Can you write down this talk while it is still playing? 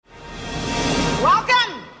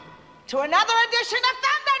to another edition of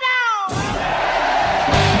Thunderdome!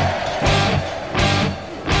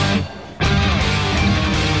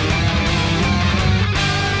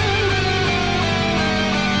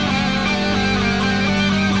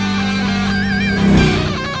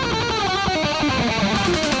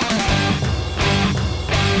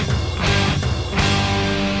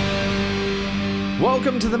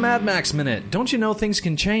 Welcome to the Mad Max Minute. Don't you know things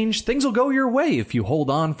can change? Things will go your way if you hold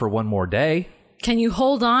on for one more day. Can you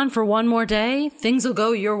hold on for one more day? Things will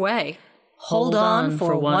go your way. Hold on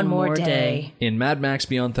for one more day. In Mad Max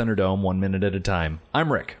Beyond Thunderdome, 1 minute at a time.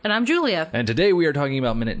 I'm Rick. And I'm Julia. And today we are talking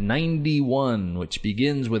about minute 91, which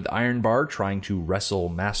begins with Ironbar trying to wrestle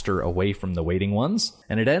Master away from the Waiting Ones,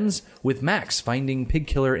 and it ends with Max finding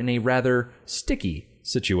Pigkiller in a rather sticky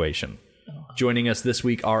situation. Joining us this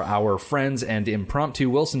week are our friends and impromptu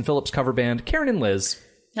Wilson Phillips cover band, Karen and Liz.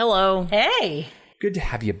 Hello. Hey! Good to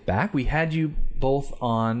have you back. We had you both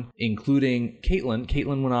on, including Caitlin.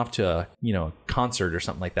 Caitlin went off to a concert or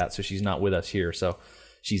something like that, so she's not with us here. So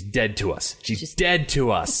she's dead to us. She's dead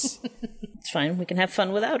to us. It's fine. We can have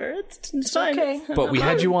fun without her. It's fine. Okay. But we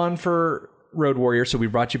had you on for Road Warrior, so we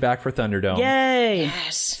brought you back for Thunderdome. Yay!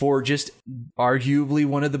 Yes! For just arguably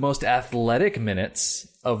one of the most athletic minutes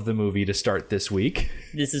of the movie to start this week.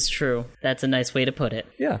 This is true. That's a nice way to put it.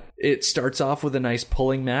 Yeah. It starts off with a nice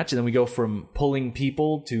pulling match, and then we go from pulling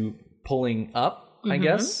people to pulling up, I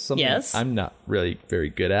guess. Something Yes. I'm not really very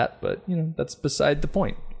good at, but, that's beside the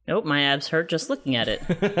point. Nope, my abs hurt just looking at it.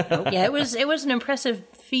 Yeah, it was an impressive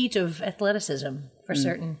feat of athleticism, for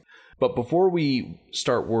certain. But before we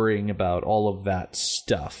start worrying about all of that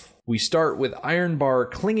stuff, we start with Ironbar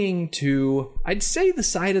clinging to, I'd say, the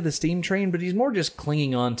side of the steam train, but he's more just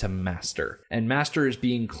clinging on to Master. And Master is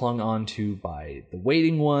being clung onto by the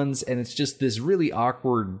Waiting Ones, and it's just this really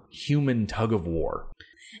awkward human tug of war.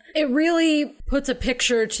 It really puts a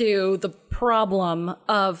picture to the problem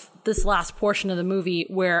of this last portion of the movie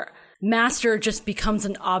where Master just becomes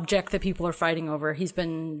an object that people are fighting over. He's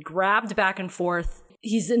been grabbed back and forth.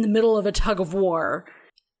 He's in the middle of a tug of war.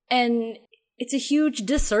 And it's a huge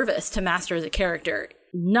disservice to Master as a character.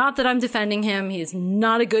 Not that I'm defending him. He is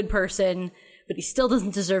not a good person, but he still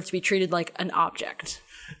doesn't deserve to be treated like an object.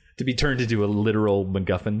 To be turned into a literal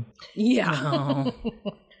MacGuffin. Yeah.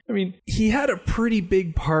 I mean, he had a pretty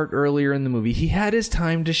big part earlier in the movie. He had his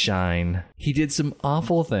time to shine. He did some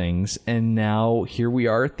awful things, and now here we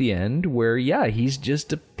are at the end where, he's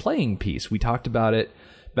just a playing piece. We talked about it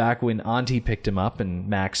back when Auntie picked him up and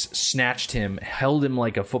Max snatched him, held him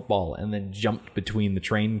like a football, and then jumped between the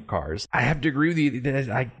train cars. I have to agree with you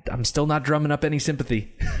that I'm still not drumming up any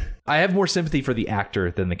sympathy. I have more sympathy for the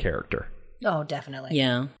actor than the character. Oh, definitely.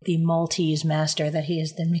 Yeah. The Maltese master that he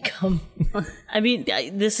has then become. I mean,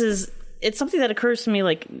 it's something that occurs to me,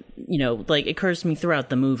 occurs to me throughout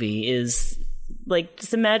the movie is,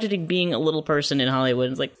 just imagining being a little person in Hollywood.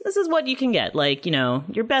 It's like, this is what you can get.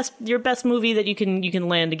 Your best movie that you can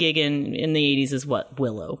land a gig in the 80s is what?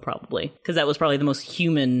 Willow, probably. Because that was probably the most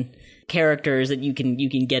human characters that you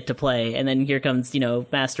can get to play. And then here comes,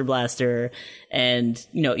 Master Blaster, and,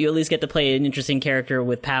 you at least get to play an interesting character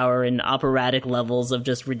with power and operatic levels of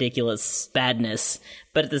just ridiculous badness.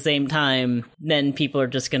 But at the same time, then people are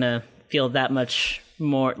just gonna feel that much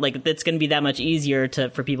more, it's gonna be that much easier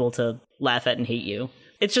for people to laugh at and hate you.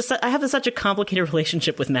 It's just, I have such a complicated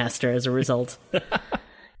relationship with Master as a result.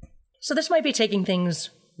 So this might be taking things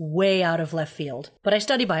way out of left field, but I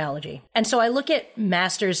study biology. And so I look at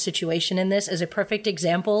Master's situation in this as a perfect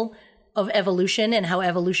example of evolution and how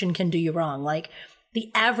evolution can do you wrong.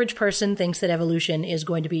 The average person thinks that evolution is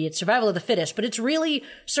going to be it's survival of the fittest, but it's really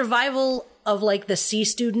survival of the C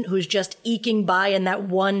student who's just eking by in that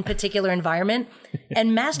one particular environment.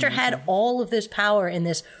 And Master had all of this power in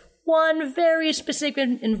this one very specific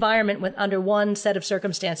environment under one set of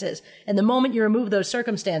circumstances. And the moment you remove those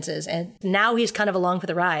circumstances, and now he's kind of along for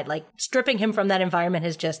the ride, stripping him from that environment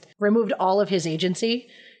has just removed all of his agency.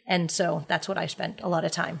 And so that's what I spent a lot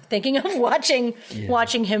of time thinking of watching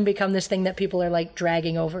him become this thing that people are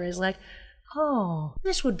dragging over is oh,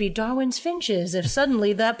 this would be Darwin's finches if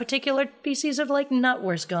suddenly that particular species of nut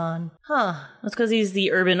was gone. Huh. That's because he's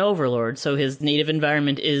the urban overlord, so his native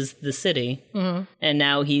environment is the city. Mm-hmm. And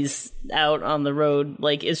now he's out on the road,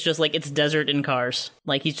 it's just it's desert and cars.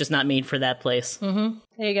 He's just not made for that place. Mm-hmm.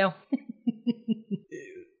 There you go.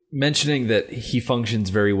 Mentioning that he functions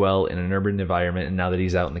very well in an urban environment, and now that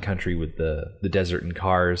he's out in the country with the desert and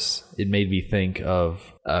cars, it made me think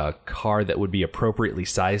of a car that would be appropriately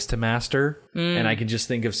sized to Master. And I can just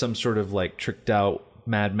think of some sort of tricked out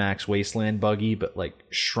Mad Max Wasteland buggy, but like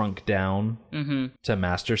shrunk down to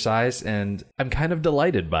Master size, and I'm kind of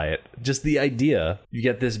delighted by it. Just the idea. You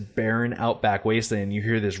get this barren outback wasteland, you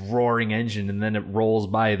hear this roaring engine, and then it rolls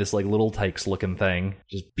by this like Little Tykes looking thing,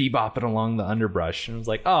 just bebopping along the underbrush. And it's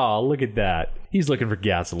like, oh, look at that. He's looking for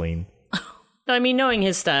gasoline. I mean, knowing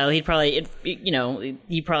his style, he'd probably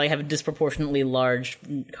have a disproportionately large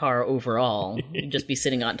car overall. He'd just be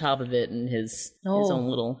sitting on top of it in his own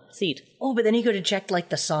little seat. Oh, but then he could eject like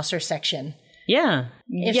the saucer section. Yeah.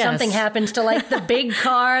 If something happens to like the big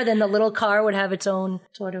car, then the little car would have its own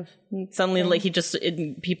sort of Suddenly, like,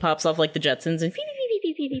 he pops off like the Jetsons and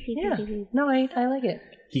yeah. No, I like it.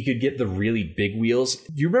 He could get the really big wheels.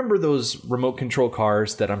 You remember those remote control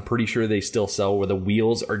cars that I'm pretty sure they still sell where the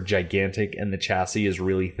wheels are gigantic and the chassis is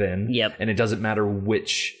really thin? Yep. And it doesn't matter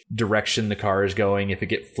which direction the car is going if it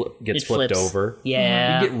gets flipped over.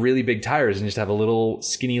 Yeah. You get really big tires and just have a little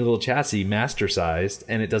skinny little chassis, Master sized,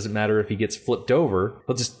 and it doesn't matter if he gets flipped over.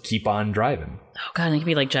 He'll just keep on driving. Oh god, and it can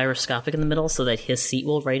be like gyroscopic in the middle so that his seat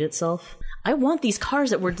will right itself. I want these cars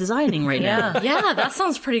that we're designing right now. Yeah, that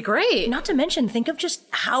sounds pretty great. Not to mention, think of just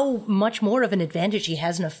how much more of an advantage he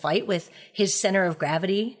has in a fight with his center of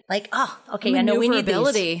gravity. Like, okay, I know we need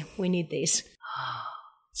these. We need these.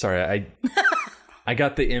 Sorry, I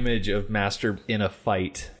got the image of Master in a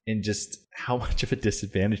fight and just how much of a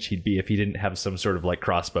disadvantage he'd be if he didn't have some sort of like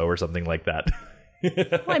crossbow or something like that.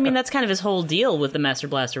 Well, I mean, that's kind of his whole deal with the Master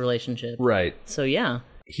Blaster relationship. Right. So, yeah.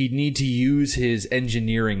 He'd need to use his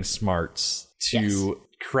engineering smarts to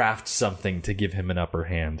craft something to give him an upper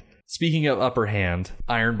hand. Speaking of upper hand,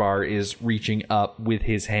 Iron Bar is reaching up with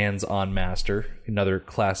his hands on Master. Another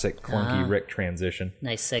classic clunky Rick transition.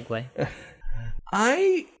 Nice segue.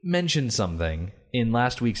 I mentioned something in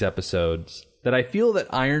last week's episodes that I feel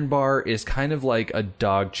that Iron Bar is kind of like a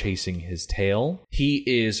dog chasing his tail. He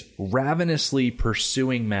is ravenously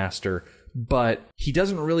pursuing Master, but he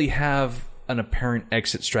doesn't really have an apparent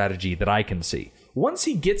exit strategy that I can see. Once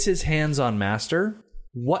he gets his hands on Master,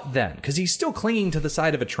 what then? Because he's still clinging to the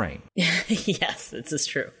side of a train. Yes, this is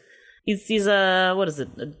true. He's a, what is it,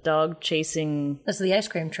 a dog chasing... That's the ice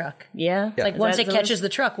cream truck. Yeah? Like once it catches the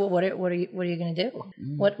truck, what are you going to do?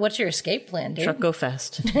 What's your escape plan, dude? Truck go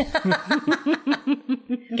fast.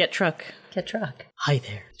 Get truck. Get truck. Hi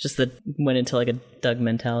there. Just that went into like a Doug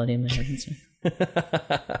mentality in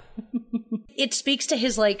there. It speaks to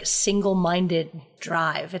his like single-minded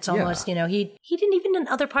drive. It's almost, he didn't even in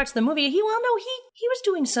other parts of the movie. He was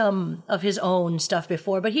doing some of his own stuff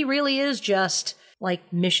before, but he really is just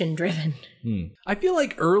like mission driven. I feel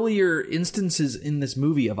like earlier instances in this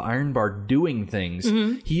movie of Iron Bar doing things,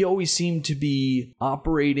 he always seemed to be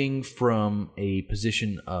operating from a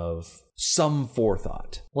position of some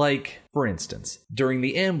forethought. Like, for instance, during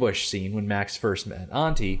the ambush scene when Max first met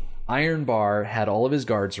Auntie, Iron Bar had all of his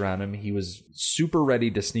guards around him. He was super ready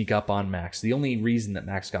to sneak up on Max. The only reason that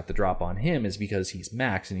Max got the drop on him is because he's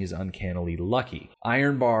Max and he's uncannily lucky.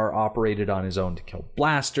 Iron Bar operated on his own to kill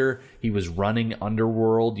Blaster. He was running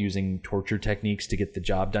Underworld using torture techniques to get the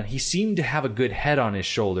job done. He seemed to have a good head on his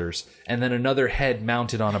shoulders and then another head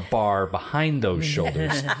mounted on a bar behind those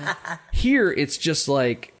shoulders. Here, it's just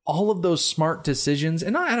like all of those smart decisions,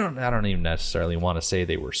 and I don't even necessarily want to say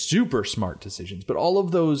they were super smart decisions, but all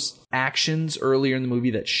of those actions earlier in the movie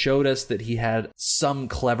that showed us that he had some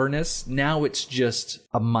cleverness, now it's just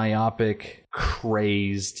a myopic,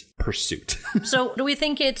 crazed pursuit. So do we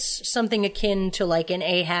think it's something akin to like an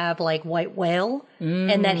Ahab, like White Whale,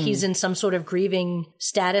 and that he's in some sort of grieving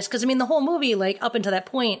status? Because I mean, the whole movie, like up until that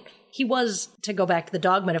point, he was, to go back to the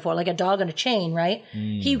dog metaphor, like a dog on a chain, right?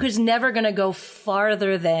 He was never going to go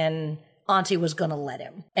farther than Auntie was going to let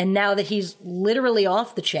him. And now that he's literally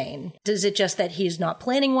off the chain, is it just that he's not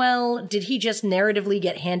planning well? Did he just narratively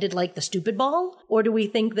get handed like the stupid ball? Or do we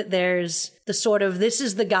think that there's the sort of, this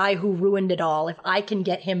is the guy who ruined it all, if I can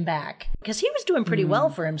get him back? Because he was doing pretty well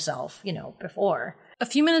for himself, before. A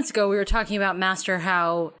few minutes ago, we were talking about Master,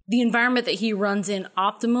 how the environment that he runs in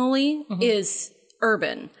optimally is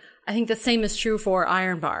urban. I think the same is true for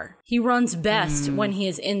Iron Bar. He runs best when he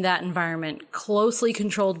is in that environment, closely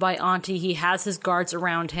controlled by Auntie. He has his guards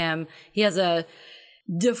around him. He has a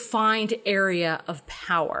defined area of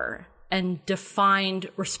power and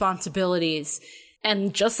defined responsibilities.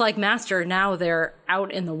 And just like Master, now they're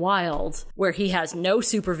out in the wild where he has no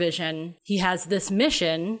supervision. He has this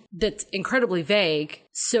mission that's incredibly vague.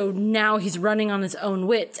 So now he's running on his own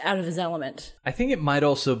wits, out of his element. I think it might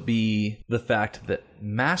also be the fact that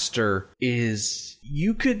Master is,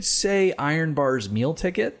 you could say, Iron Bar's meal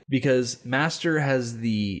ticket, because Master has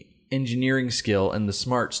the engineering skill and the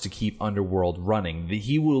smarts to keep Underworld running.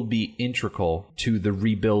 He will be integral to the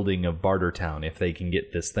rebuilding of Bartertown if they can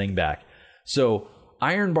get this thing back. So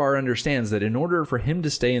Ironbar understands that in order for him to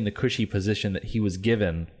stay in the cushy position that he was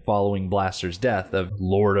given following Blaster's death of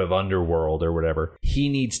Lord of Underworld or whatever, he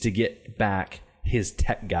needs to get back his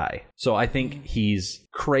tech guy. So I think he's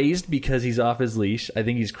crazed because he's off his leash. I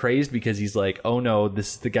think he's crazed because he's like, oh no,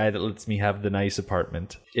 this is the guy that lets me have the nice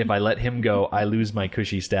apartment. If I let him go, I lose my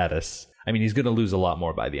cushy status. I mean, he's going to lose a lot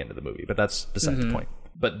more by the end of the movie, but that's beside the point.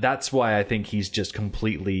 But that's why I think he's just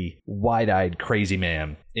completely wide-eyed crazy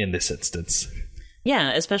man in this instance.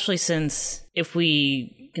 Yeah, especially since if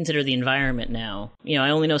we consider the environment now, I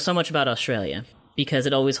only know so much about Australia because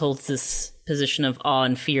it always holds this position of awe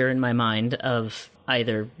and fear in my mind of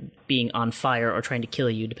either being on fire or trying to kill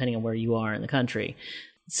you, depending on where you are in the country.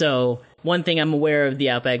 So one thing I'm aware of the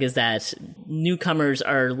Outback is that newcomers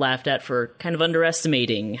are laughed at for kind of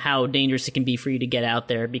underestimating how dangerous it can be for you to get out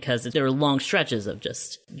there because there are long stretches of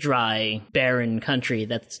just dry, barren country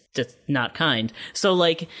that's just not kind. So,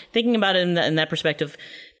 thinking about it in that perspective,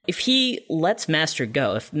 if he lets Master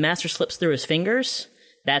go, if Master slips through his fingers,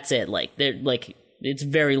 that's it. It's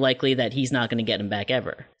very likely that he's not going to get him back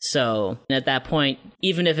ever. So at that point,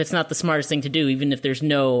 even if it's not the smartest thing to do, even if there's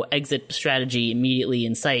no exit strategy immediately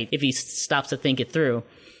in sight, if he stops to think it through,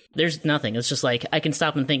 there's nothing. It's just I can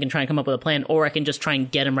stop and think and try and come up with a plan, or I can just try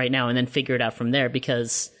and get him right now and then figure it out from there,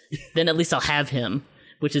 because then at least I'll have him,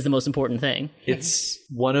 which is the most important thing. It's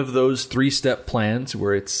one of those 3-step plans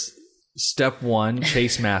where it's step 1,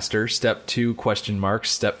 chase Master, step 2, ?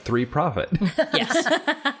 Step 3, profit.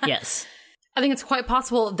 Yes. I think it's quite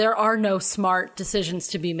possible there are no smart decisions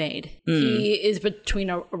to be made. He is between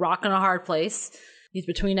a rock and a hard place. He's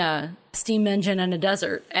between a steam engine and a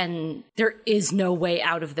desert, and there is no way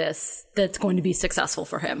out of this that's going to be successful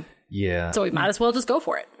for him. Yeah. So he might as well just go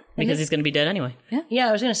for it. Because he's going to be dead anyway. Yeah,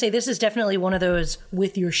 I was going to say, this is definitely one of those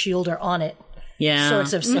with your shield or on it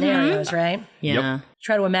sorts of scenarios, right? Yeah. Yep.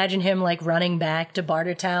 Try to imagine him running back to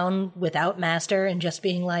Bartertown without Master and just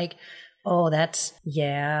being like, oh,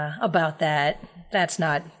 about that. That's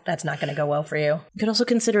not going to go well for you. You could also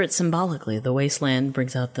consider it symbolically. The wasteland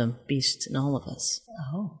brings out the beast in all of us.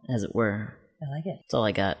 Oh. As it were. I like it. That's all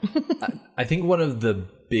I got. I think one of the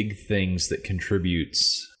big things that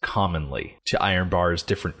contributes commonly to Ironbar's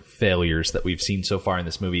different failures that we've seen so far in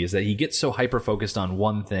this movie is that he gets so hyper-focused on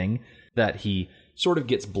one thing that he sort of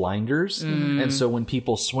gets blinders. And so when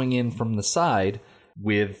people swing in from the side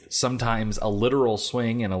with sometimes a literal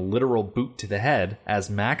swing and a literal boot to the head, as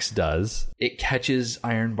Max does, it catches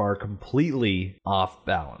Ironbar completely off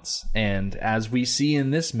balance. And as we see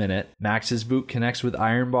in this minute, Max's boot connects with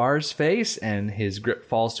Ironbar's face and his grip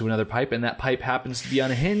falls to another pipe, and that pipe happens to be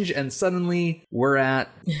on a hinge, and suddenly we're at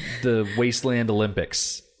the Wasteland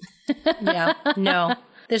Olympics. Yeah, no,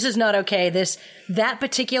 this is not okay. That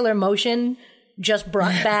particular motion just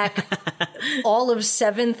brought back all of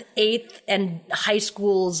 7th, 8th, and high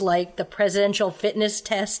schools, the presidential fitness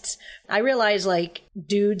tests. I realize,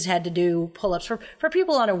 dudes had to do pull-ups. For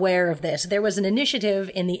people unaware of this, there was an initiative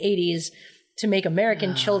in the 80s to make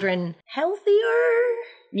American children healthier.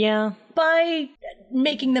 Yeah. By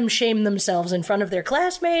making them shame themselves in front of their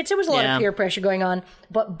classmates. There was a lot of peer pressure going on.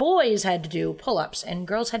 But boys had to do pull-ups, and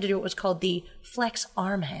girls had to do what was called the flex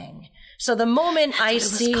arm hang. So the moment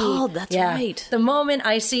That's right. The moment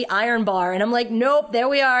I see Ironbar, and I'm like, nope, there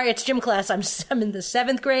we are. It's gym class. I'm in the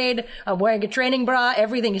 7th grade. I'm wearing a training bra.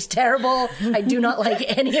 Everything is terrible. I do not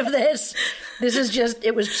like any of this. This is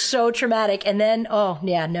it was so traumatic. And then,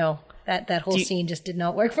 that whole scene just did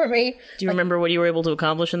not work for me. Do you remember what you were able to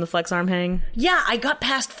accomplish in the flex arm hang? Yeah, I got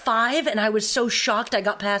past 5, and I was so shocked I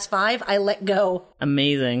got past 5, I let go.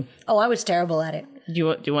 Amazing. Oh, I was terrible at it. Do you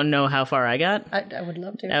want to know how far I got? I would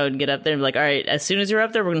love to. I would get up there and be like, all right, as soon as you're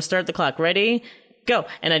up there, we're going to start the clock. Ready? Go.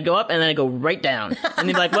 And I'd go up, and then I'd go right down. And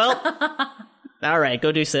they'd be like, well, all right,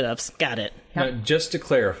 go do sit-ups. Got it. Now, just to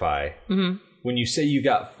clarify, when you say you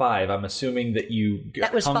got 5, I'm assuming that you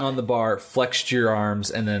hung on the bar, flexed your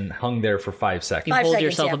arms, and then hung there for 5 seconds. You 5 hold seconds,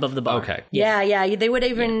 yourself above the bar. Okay. Yeah. They would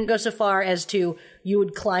even go so far as to, you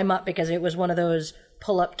would climb up, because it was one of those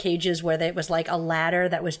pull-up cages where it was a ladder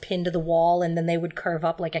that was pinned to the wall, and then they would curve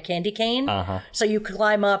up like a candy cane. So you could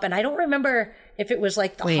climb up, and I don't remember if it was the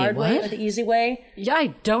hard way or the easy way. Yeah, I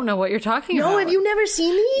don't know what you're talking about. No, have you never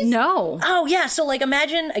seen these? No. Oh, yeah. So,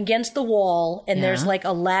 imagine against the wall, and there's,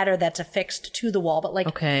 a ladder that's affixed to the wall,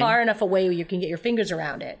 but, far enough away where you can get your fingers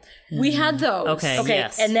around it. We had those. Okay,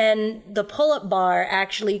 yes. And then the pull-up bar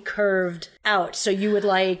actually curved out. So you would,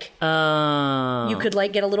 you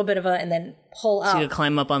could, get a little bit of and then pull So you up. could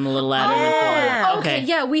climb up on the little ladder. Yeah. Okay,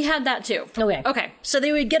 yeah, we had that too. Okay. So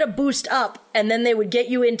they would get a boost up, and then they would get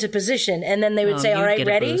you into position, and then they would say, you all right, get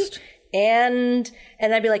a ready? boost. And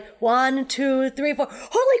I'd be like, 1, 2, 3, 4.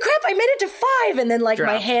 Holy crap, I made it to 5. And then like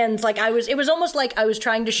my hands, like it was almost like I was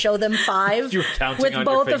trying to show them 5 You were counting with on your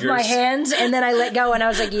both of my fingers. hands. And then I let go and I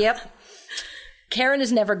was like, yep. Karen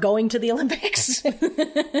is never going to the Olympics.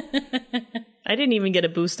 I didn't even get a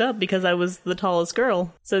boost up because I was the tallest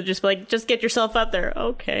girl. So just get yourself up there.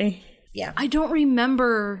 Okay. Yeah. I don't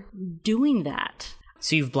remember doing that.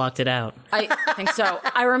 So you've blocked it out. I think so.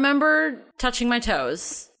 I remember touching my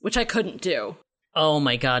toes, which I couldn't do. Oh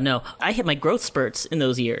my god, no. I hit my growth spurts in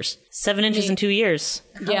those years. 7 inches in 2 years.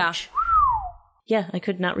 Yeah. Yeah, I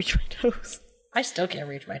could not reach my toes. I still can't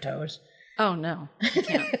reach my toes. Oh, no. I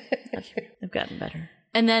can't. I've gotten better.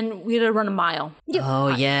 And then we had to run a mile. Oh,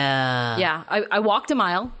 yeah. Yeah, I walked a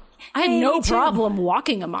mile. I had no problem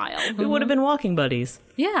walking a mile. We would have been walking buddies.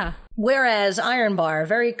 Yeah. Whereas Iron Bar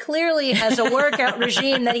very clearly has a workout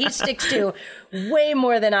regime that he sticks to way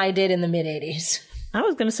more than I did in the mid-'80s. I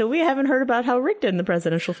was going to say, we haven't heard about how Rick did in the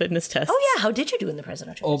presidential fitness test. Oh, yeah. How did you do in the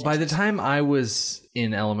presidential? Oh, by the time I was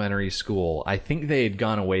in elementary school, I think they had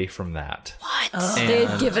gone away from that. What? They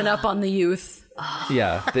had given up on the youth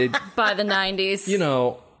Yeah, they, by the 90s. you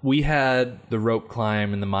know, we had the rope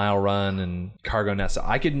climb and the mile run and cargo nets.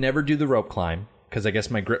 I could never do the rope climb because I guess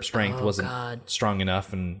my grip strength wasn't strong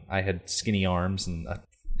enough, and I had skinny arms and a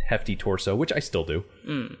hefty torso, which I still do.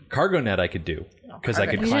 Cargo net I could do because I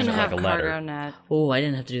could we climb didn't it like have a cargo ladder. net. Oh, I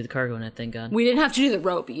didn't have to do the cargo net, thank God. We didn't have to do the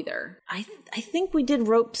rope either. I think we did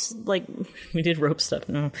ropes, we did rope stuff.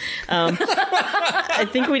 No, I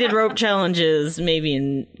think we did rope challenges maybe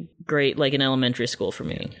in in elementary school for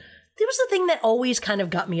me. There was the thing that always kind of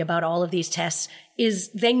got me about all of these tests is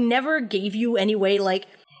they never gave you any way, like,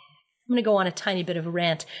 I'm going to go on a tiny bit of a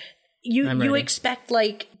rant. You ready. expect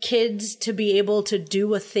like kids to be able to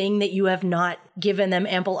do a thing that you have not given them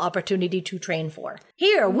ample opportunity to train for.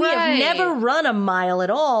 Here, we have Right. never run a mile at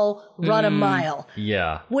all, run a mile.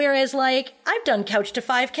 Yeah. Whereas like I've done couch to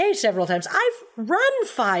 5K several times. I've run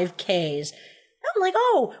 5Ks. I'm like,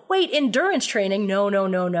 oh, wait, endurance training. No.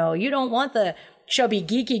 You don't want the chubby,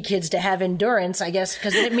 geeky kids to have endurance, I guess,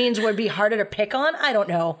 because it means would be harder to pick on. I don't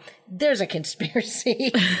know. There's a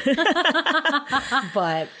conspiracy.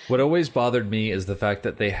 But What always bothered me is the fact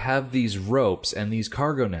that they have these ropes and these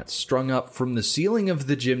cargo nets strung up from the ceiling of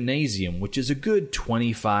the gymnasium, which is a good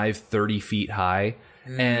 25, 30 feet high.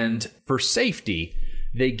 And for safety,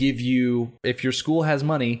 they give you, if your school has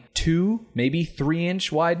money, 2, maybe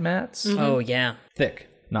 3-inch wide mats. Oh, yeah. Thick,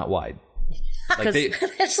 not wide. Like they,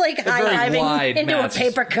 it's like very high-hiving wide into mats. a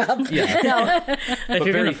paper cup. Yeah. No. but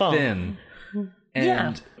you're very gonna fall. thin. And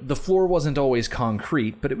Yeah. the floor wasn't always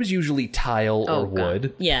concrete, but it was usually tile or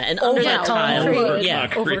wood. Yeah, and under Over that tile. concrete.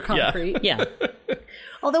 Yeah. Over concrete. Yeah.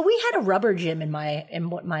 Although we had a rubber gym in my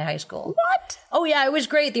high school. What? Oh yeah, it was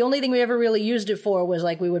great. The only thing we ever really used it for was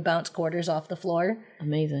like we would bounce quarters off the floor.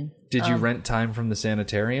 Amazing. Did you rent time from the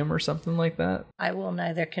sanitarium or something like that? I will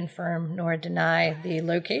neither confirm nor deny the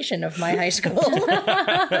location of my high school.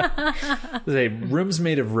 Say, rooms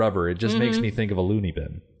made of rubber. It just makes me think of a loony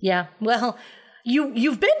bin. Yeah, well,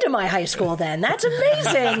 you've been to my high school then. That's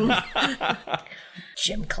amazing.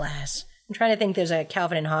 Gym class. I'm trying to think. There's a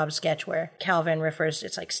Calvin and Hobbes sketch where Calvin refers to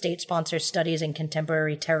it's like state-sponsored studies in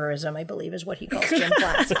contemporary terrorism, I believe, is what he calls gym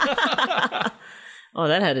class. Oh,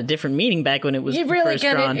 that had a different meaning back when it was You really first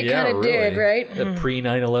kind drawn. of did, right? The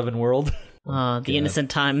pre-9/11 world. The innocent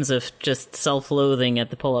times of just self-loathing at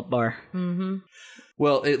the pull-up bar.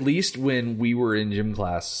 Well, at least when we were in gym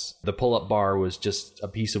class, the pull-up bar was just a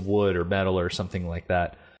piece of wood or metal or something like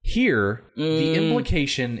that. Here, the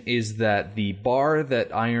implication is that the bar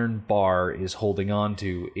that Iron Bar is holding on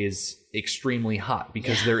to is extremely hot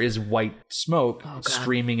because there is white smoke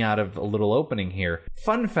streaming out of a little opening here.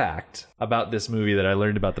 Fun fact about this movie that I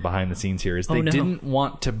learned about the behind the scenes here is they didn't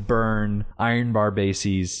want to burn Iron Bar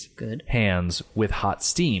Basie's hands with hot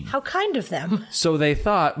steam. How kind of them. So they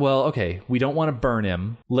thought, well, okay, we don't want to burn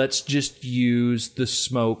him. Let's just use the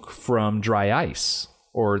smoke from dry ice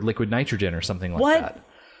or liquid nitrogen or something like that.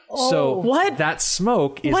 So that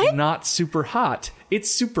smoke is not super hot.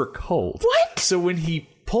 It's super cold. What? So when he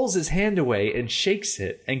pulls his hand away and shakes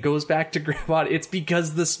it and goes back to grab on, it's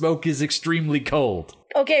because the smoke is extremely cold.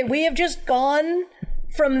 Okay, we have just gone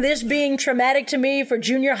from this being traumatic to me for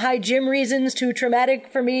junior high gym reasons to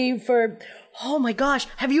traumatic for me for... Oh my gosh.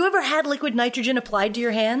 Have you ever had liquid nitrogen applied to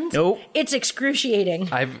your hands? Nope. It's excruciating.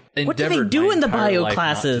 I've What do they endeavored do my in the entire bio life not to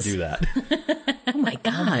classes? do that. Oh my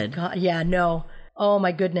God. God, yeah, no. Oh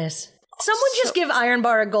my goodness. Someone just give Iron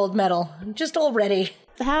Bar a gold medal. Just already.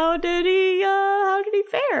 How did he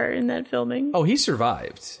fare in that filming? Oh, he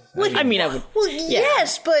survived. I mean, I would. Well,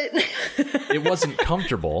 yes, but It wasn't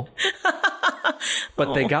comfortable,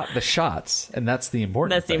 but they got the shots, and that's the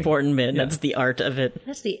important That's the thing. important bit. That's the art of it.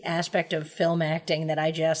 that's the aspect of film acting that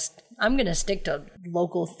I'm going to stick to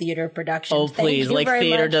local theater productions. Oh, please! Thank you Like very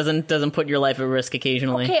theater much. doesn't put your life at risk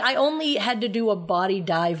occasionally. Okay, I only had to do a body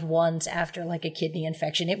dive once after like a kidney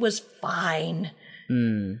infection. It was fine.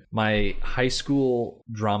 My high school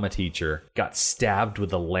drama teacher got stabbed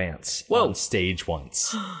with a lance on stage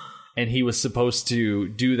once. And he was supposed to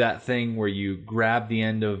do that thing where you grab the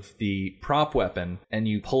end of the prop weapon and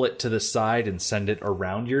you pull it to the side and send it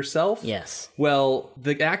around yourself. Yes. Well,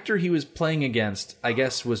 the actor he was playing against, I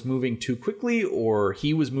guess, was moving too quickly or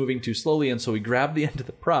he was moving too slowly. And so he grabbed the end of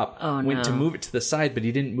the prop, went to move it to the side, but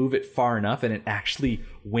he didn't move it far enough. And it actually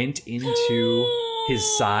went into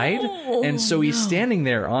his side. And so he's standing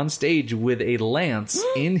there on stage with a lance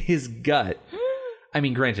in his gut. I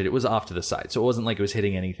mean, granted, it was off to the side, so it wasn't like it was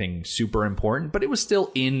hitting anything super important, but it was still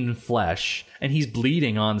in flesh, and he's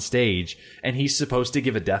bleeding on stage, and he's supposed to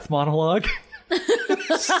give a death monologue.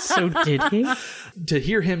 So did he? To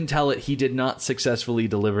hear him tell it, he did not successfully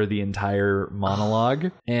deliver the entire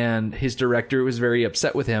monologue, and his director was very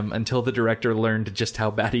upset with him until the director learned just how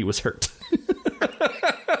bad he was hurt.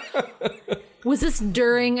 Was this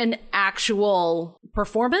during an actual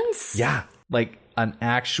performance? Yeah, like an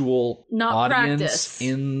actual Not audience practice.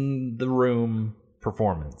 in the room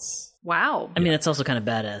performance. Wow. I mean, that's also kind of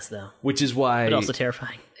badass, though, Which is why... but also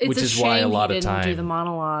terrifying, It's which a is shame why a lot he of didn't do time- the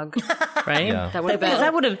monologue. right? Yeah. That would have Because been.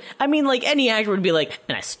 that would have, I mean, like any actor would be like,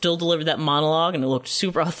 and I still delivered that monologue and it looked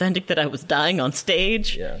super authentic that I was dying on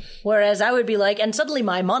stage. Yeah. Whereas I would be like, and suddenly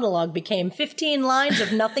my monologue became 15 lines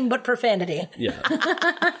of nothing but profanity. Yeah.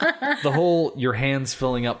 The whole your hands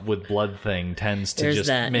filling up with blood thing tends to There's just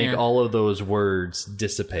that, make yeah. all of those words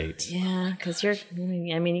dissipate. Yeah, because you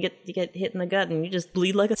get hit in the gut and you just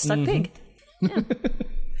bleed like a stuck pig.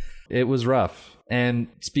 It was rough. And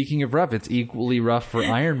speaking of rough, it's equally rough for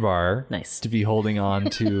Iron Bar Nice. to be holding on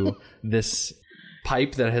to this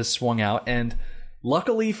pipe that has swung out. And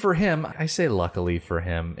luckily for him, I say luckily for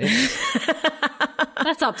him,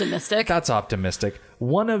 That's optimistic. that's optimistic.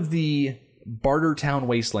 One of the Bartertown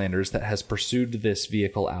Wastelanders that has pursued this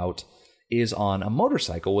vehicle out is on a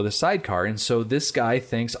motorcycle with a sidecar. And so this guy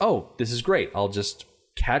thinks, oh, this is great. I'll just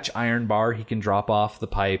catch Iron Bar. He can drop off the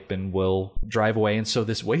pipe and we'll drive away. And so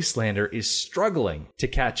this Wastelander is struggling to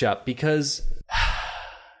catch up because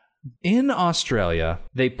in Australia,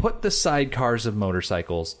 they put the sidecars of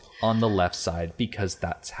motorcycles on the left side because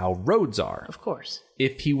that's how roads are. Of course.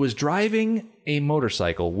 If he was driving a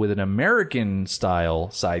motorcycle with an American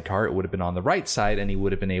style sidecar, it would have been on the right side and he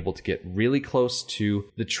would have been able to get really close to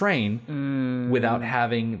the train without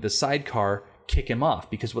having the sidecar kick him off.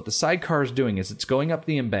 Because what the sidecar is doing is it's going up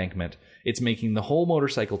the embankment, it's making the whole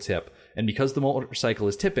motorcycle tip, and because the motorcycle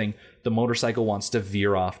is tipping, the motorcycle wants to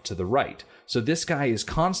veer off to the right. So this guy is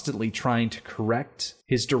constantly trying to correct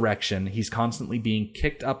his direction. He's constantly being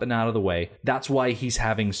kicked up and out of the way. That's why he's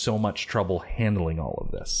having so much trouble handling all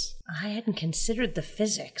of this. I hadn't considered the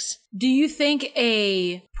physics. Do you think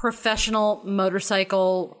a professional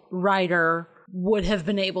motorcycle rider would have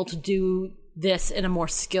been able to do this in a more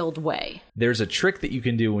skilled way? There's a trick that you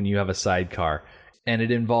can do when you have a sidecar, and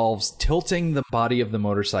it involves tilting the body of the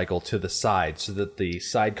motorcycle to the side so that the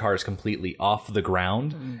sidecar is completely off the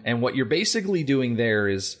ground. And what you're basically doing there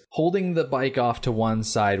is holding the bike off to one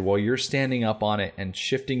side while you're standing up on it and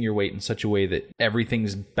shifting your weight in such a way that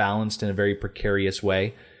everything's balanced in a very precarious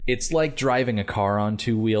way. It's like driving a car on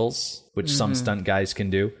two wheels, which some stunt guys can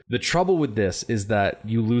do. The trouble with this is that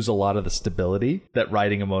you lose a lot of the stability that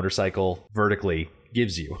riding a motorcycle vertically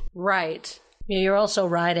gives you. Right. Yeah, you're also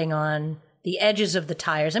riding on the edges of the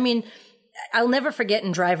tires. I mean, I'll never forget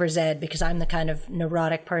in Driver's Ed, because I'm the kind of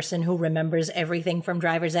neurotic person who remembers everything from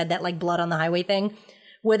Driver's Ed, that like blood on the highway thing,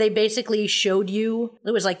 where they basically showed you,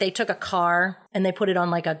 it was like they took a car and they put it on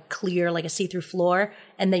like a clear, like a see-through floor,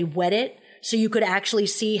 and they wet it. So you could actually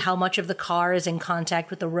see how much of the car is in contact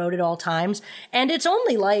with the road at all times. And it's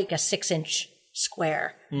only like a 6-inch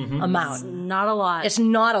square amount. Not a lot. It's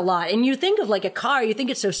not a lot. And you think of like a car, you think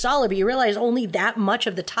it's so solid, but you realize only that much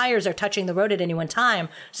of the tires are touching the road at any one time.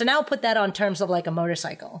 So now put that on terms of like a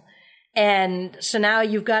motorcycle. And so now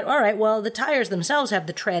you've got, all right, well, the tires themselves have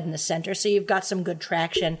the tread in the center, so you've got some good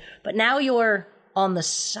traction. But now you're on the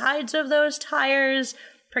sides of those tires,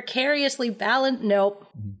 precariously balanced. Nope.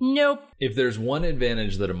 If there's one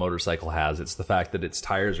advantage that a motorcycle has, it's the fact that its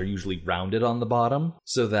tires are usually rounded on the bottom,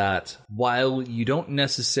 so that while you don't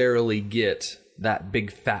necessarily get that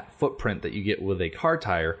big fat footprint that you get with a car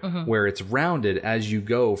tire, where it's rounded as you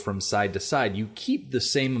go from side to side. You keep the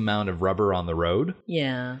same amount of rubber on the road.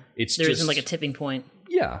 Yeah. It's there just isn't like a tipping point.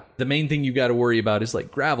 Yeah. The main thing you got to worry about is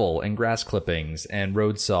like gravel and grass clippings and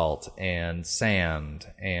road salt and sand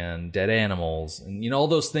and dead animals and, all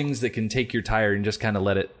those things that can take your tire and just kind of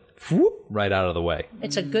let it right out of the way.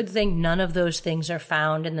 It's a good thing none of those things are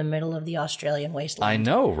found in the middle of the Australian wasteland. I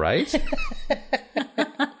know, right?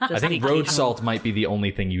 I think road salt might be the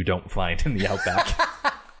only thing you don't find in the outback.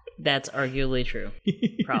 That's arguably true.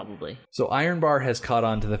 Probably. So Iron Bar has caught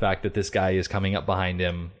on to the fact that this guy is coming up behind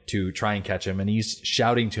him to try and catch him, and he's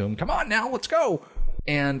shouting to him, "Come on now, let's go!"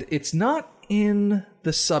 And it's not in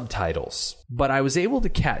the subtitles, but I was able to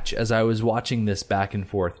catch, as I was watching this back and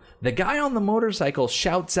forth, the guy on the motorcycle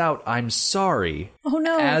shouts out, "I'm sorry," Oh,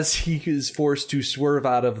 no. as he is forced to swerve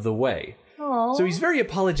out of the way. Aww. So he's very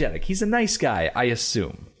apologetic. He's a nice guy, I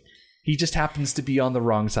assume. He just happens to be on the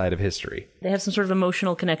wrong side of history. They have some sort of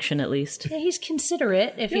emotional connection, at least. Yeah, he's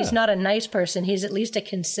considerate. If he's not a nice person, he's at least a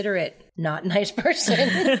considerate, not nice person.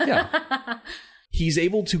 Yeah. He's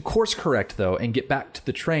able to course correct, though, and get back to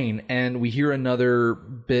the train, and we hear another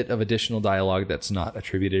bit of additional dialogue that's not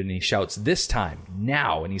attributed, and he shouts, "This time,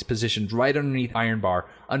 now," and he's positioned right underneath Iron Bar.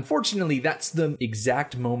 Unfortunately, that's the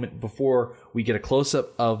exact moment before we get a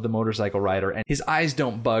close-up of the motorcycle rider, and his eyes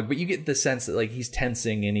don't bug, but you get the sense that like he's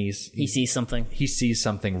tensing, and he sees something. He sees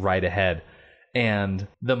something right ahead. And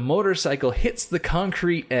the motorcycle hits the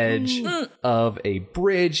concrete edge of a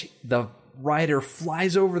bridge. The rider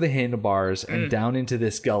flies over the handlebars and down into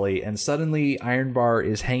this gully, and suddenly Iron Bar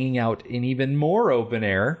is hanging out in even more open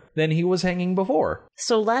air than he was hanging before.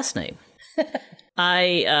 So last night,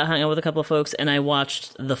 I hung out with a couple of folks, and I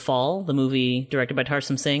watched The Fall, the movie directed by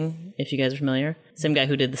Tarsem Singh, if you guys are familiar. Same guy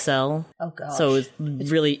who did The Cell. Oh, gosh. So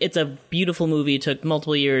it's a beautiful movie. It took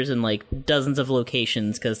multiple years and like dozens of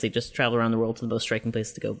locations because they just travel around the world to the most striking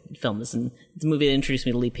places to go film this. And it's a movie that introduced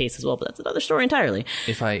me to Lee Pace as well, but that's another story entirely.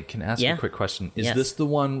 If I can ask a quick question, is Yes. this the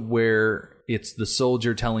one where it's the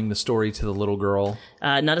soldier telling the story to the little girl?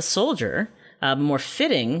 Not a soldier. More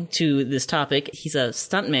fitting to this topic, he's a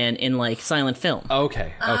stuntman in like silent film.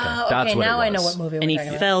 Okay. Oh, That's okay, what it now was. I know what movie we're And he talking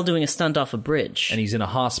about. fell doing a stunt off a bridge. And he's in a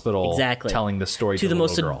hospital telling the story to the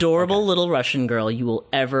most little girl. adorable little Russian girl you will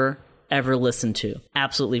ever listen to.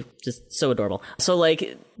 Absolutely just so adorable. So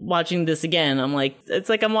like watching this again, I'm like, it's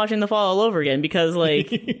like I'm watching The Fall all over again because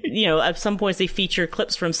like, at some points they feature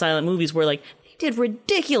clips from silent movies where like, did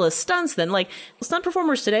ridiculous stunts then. Like, stunt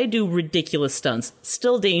performers today do ridiculous stunts.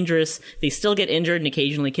 Still dangerous. They still get injured and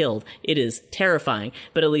occasionally killed. It is terrifying.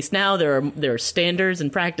 But at least now there are standards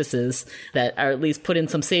and practices that are at least put in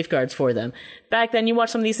some safeguards for them. Back then, you watch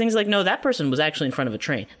some of these things like, no, that person was actually in front of a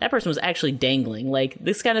train. That person was actually dangling. Like,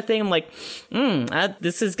 this kind of thing, I'm like,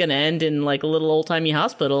 this is going to end in, like, a little old-timey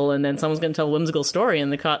hospital, and then someone's going to tell a whimsical story,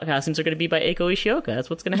 and the costumes are going to be by Eiko Ishioka. That's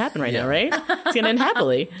what's going to happen right now, right? It's going to end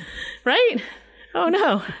happily. Right? Oh,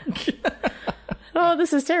 no. Oh,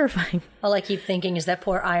 this is terrifying. All I keep thinking is that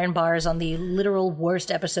poor Iron Bar is on the literal worst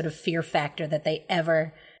episode of Fear Factor that they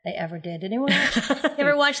ever did. Anyone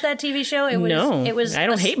ever watch that TV show? It was I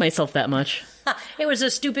don't hate myself that much. It was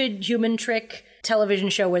a stupid human trick television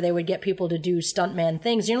show where they would get people to do stuntman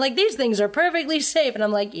things. And you're like, these things are perfectly safe. And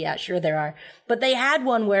I'm like, yeah, sure there are. But they had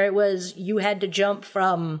one where it was, you had to jump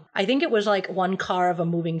from, I think it was like one car of a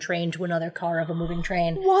moving train to another car of a moving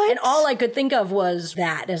train. What? And all I could think of was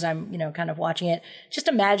that as I'm, kind of watching it. Just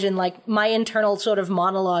imagine like my internal sort of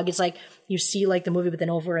monologue is like, you see like the movie, but then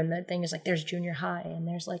over and the thing is like, there's junior high and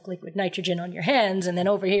there's like liquid nitrogen on your hands. And then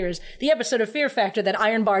over here is the episode of Fear Factor that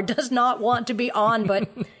Iron Bar does not want to be on, but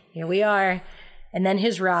here we are. And then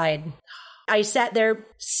his ride. I sat there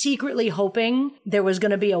secretly hoping there was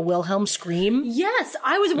going to be a Wilhelm scream. Yes,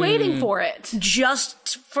 I was waiting for it.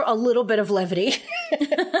 Just for a little bit of levity.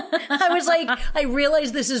 I was like, I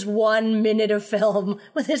realized this is 1 minute of film,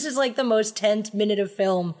 but this is like the most tense minute of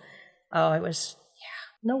film. Oh, it was,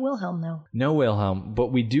 no Wilhelm though. No Wilhelm,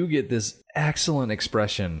 but we do get this excellent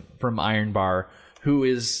expression from Iron Bar, who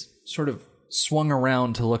is sort of swung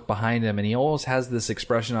around to look behind him, and he always has this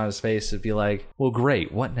expression on his face to be like, well,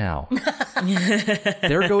 great, what now?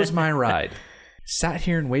 There goes my ride. Sat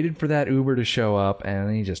here and waited for that Uber to show up, and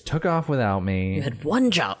then he just took off without me. You had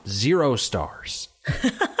one job. 0 stars.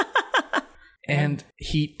 And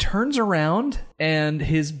he turns around, and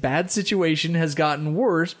his bad situation has gotten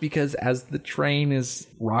worse because as the train is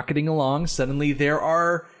rocketing along, suddenly there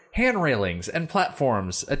are hand railings and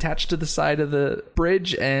platforms attached to the side of the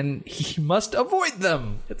bridge, and he must avoid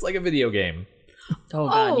them. It's like a video game. Oh,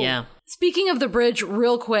 God, yeah. Speaking of the bridge,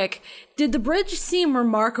 real quick, did the bridge seem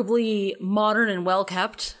remarkably modern and well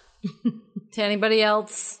kept? to anybody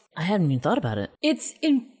else. I hadn't even thought about it. It's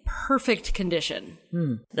in perfect condition.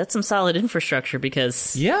 That's some solid infrastructure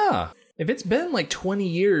because Yeah. If it's been like 20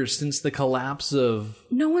 years since the collapse of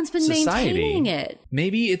No one's been society, maintaining it.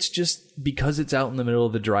 maybe it's just because it's out in the middle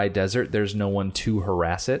of the dry desert, there's no one to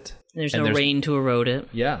harass it. there's And no rain to erode it.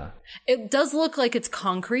 Yeah. It does look like it's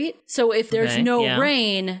concrete. So if there's Okay, no yeah.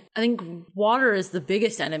 rain, I think water is the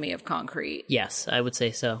biggest enemy of concrete. Yes, I would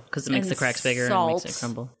say so because it makes And the cracks bigger salt. and makes it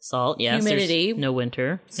crumble. Salt, yes. there's Humidity. no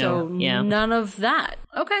winter. So none of that.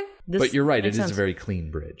 Okay. But you're right, it makes is a sense. very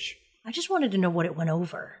clean bridge. I just wanted to know what it went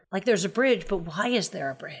over. Like, there's a bridge, but why is there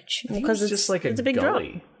a bridge? because It's just like it's a big drop.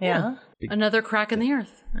 gully. Yeah. Another crack in the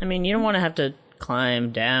earth. I mean, you don't want to have to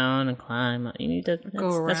climb down and climb up. You need to. That's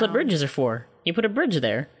what around. bridges are for. You put a bridge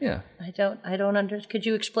there. Yeah. I don't could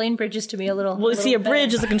you explain bridges to me a little? Well, see, a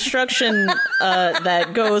bridge is a construction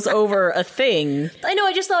that goes over a thing. I know,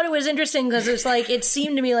 I just thought it was interesting because it's like, it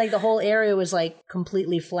seemed to me like the whole area was like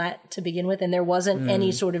completely flat to begin with and there wasn't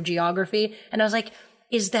any sort of geography. And I was like,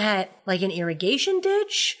 is that like an irrigation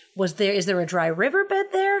ditch? Is there a dry riverbed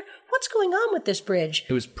there? What's going on with this bridge?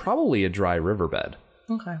 It was probably a dry riverbed.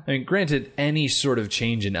 Okay. I mean, granted, any sort of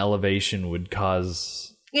change in elevation would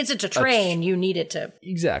cause... It's a train, you need it to.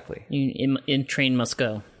 Exactly. In train must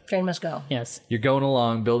go. Train must go. Yes. You're going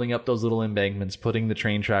along, building up those little embankments, putting the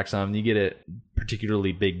train tracks on, you get a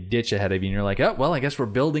particularly big ditch ahead of you, and you're like, oh, well, I guess we're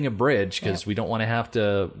building a bridge because we don't want to have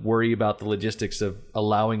to worry about the logistics of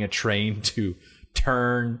allowing a train to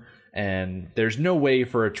turn, and there's no way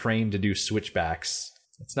for a train to do switchbacks.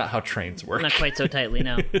 That's not how trains work. Not quite so tightly,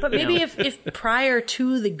 no. But maybe if prior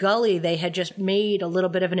to the gully they had just made a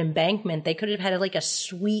little bit of an embankment, they could have had like a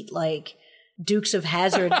sweet like Dukes of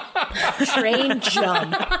Hazzard train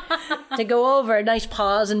jump to go over, a nice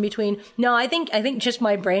pause in between. No, I think just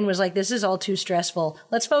my brain was like, this is all too stressful.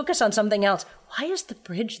 Let's focus on something else. Why is the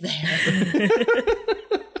bridge there?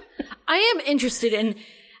 I am interested in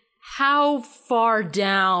how far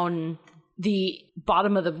down the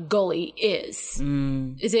bottom of the gully is.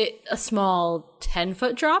 Is it a small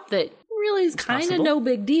 10-foot drop that really is kind of Possible. no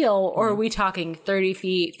big deal? Or are we talking 30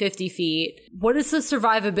 feet, 50 feet? What is the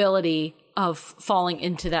survivability of falling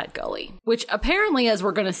into that gully? Which apparently, as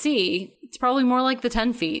we're going to see, it's probably more like the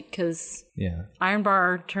 10 feet because Yeah. Iron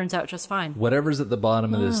Bar turns out just fine. Whatever's at the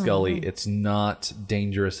bottom of this gully, it's not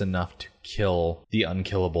dangerous enough to kill the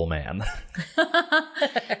unkillable man.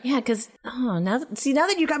 Yeah, because now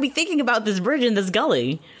that you got me thinking about this bridge and this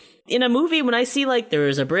gully, in a movie when I see like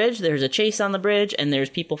there's a bridge, there's a chase on the bridge, and there's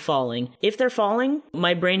people falling. If they're falling,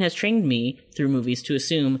 my brain has trained me through movies to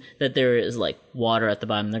assume that there is like water at the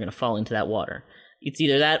bottom. And they're going to fall into that water. It's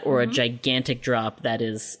either that or a gigantic drop that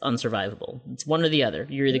is unsurvivable. It's one or the other.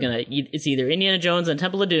 You're either it's either Indiana Jones and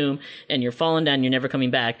Temple of Doom, and you're falling down, you're never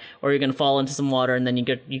coming back, or you're gonna fall into some water, and then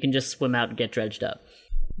you can just swim out and get dredged up.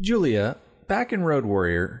 Julia, back in Road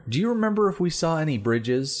Warrior, do you remember if we saw any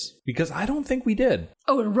bridges? Because I don't think we did.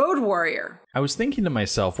 Oh, and Road Warrior. I was thinking to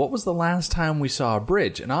myself, what was the last time we saw a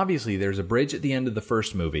bridge? And obviously there's a bridge at the end of the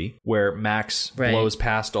first movie where Max blows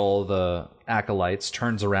past all the acolytes,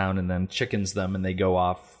 turns around, and then chickens them, and they go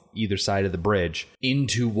off either side of the bridge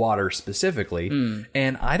into water specifically.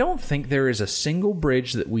 And I don't think there is a single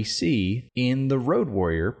bridge that we see in the Road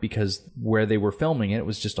Warrior because where they were filming it, it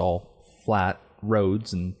was just all flat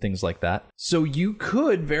roads and things like that. So you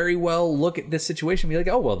could very well look at this situation and be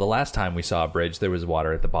like, oh, well, the last time we saw a bridge, there was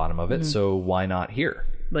water at the bottom of it, so why not here?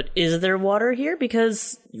 But is there water here?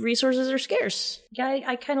 Because resources are scarce. Yeah,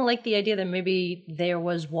 I kind of like the idea that maybe there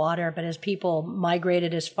was water, but as people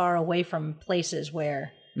migrated as far away from places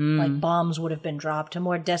where like bombs would have been dropped to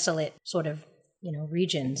more desolate sort of,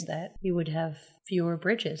 regions, that you would have fewer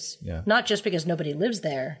bridges. Yeah. Not just because nobody lives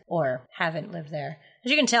there or haven't lived there. As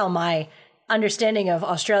you can tell, my understanding of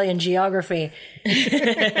Australian geography.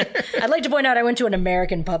 I'd like to point out I went to an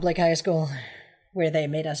American public high school where they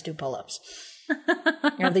made us do pull-ups.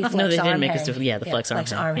 No, they didn't make us do. Yeah, the flex arm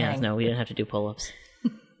hang. Yeah, hang. no, we didn't have to do pull-ups.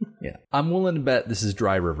 Yeah. I'm willing to bet this is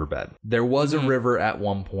dry riverbed. There was a river at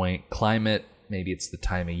one point. Climate, maybe it's the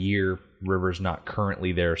time of year. River's not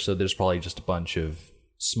currently there, so there's probably just a bunch of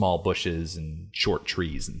small bushes and short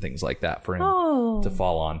trees and things like that for him to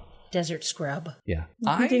fall on. Desert scrub. Yeah.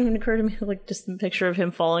 It didn't even occur to me, like, just a picture of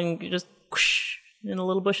him falling just whoosh, in the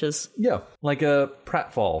little bushes. Yeah. Like a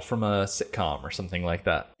pratfall from a sitcom or something like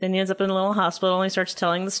that. Then he ends up in a little hospital and he starts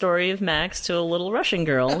telling the story of Max to a little Russian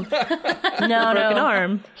girl. No, broken no.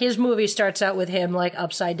 arm. His movie starts out with him like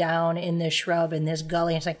upside down in this shrub in this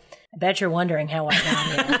gully. It's like, I bet you're wondering how I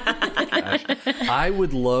got here. I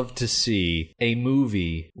would love to see a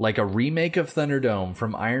movie like a remake of Thunderdome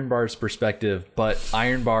from Iron Bar's perspective, but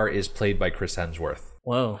Iron Bar is played by Chris Hemsworth.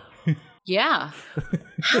 Whoa. Yeah.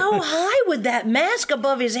 How high would that mask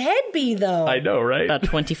above his head be, though? I know, right? About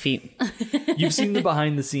 20 feet. You've seen the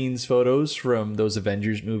behind the scenes photos from those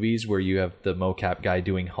Avengers movies where you have the mocap guy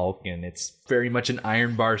doing Hulk, and it's very much an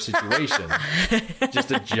Iron Bar situation.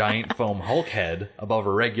 Just a giant foam Hulk head above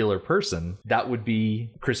a regular person. That would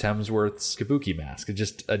be Chris Hemsworth's Kabuki mask,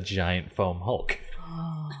 just a giant foam Hulk.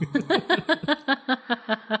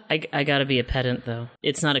 I gotta be a pedant, though.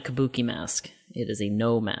 It's not a kabuki mask. It is a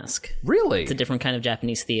no mask. Really? It's a different kind of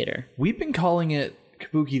Japanese theater. We've been calling it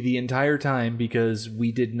Kabuki the entire time because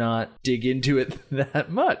we did not dig into it that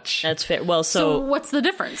much. That's fair. Well, So what's the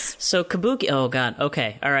difference? So kabuki, oh god,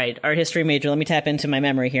 okay, all right, art history major, let me tap into my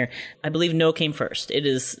memory here. I believe no came first. It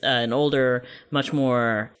is an older, much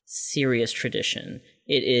more serious tradition.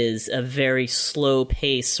 It is a very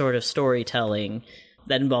slow-paced sort of storytelling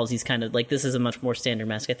that involves these kind of, like, this is a much more standard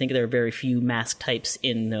mask. I think there are very few mask types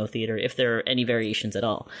in No theater, if there are any variations at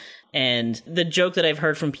all. And the joke that I've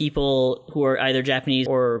heard from people who are either Japanese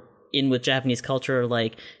or in with Japanese culture,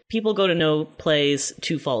 like, people go to No plays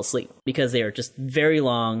to fall asleep because they are just very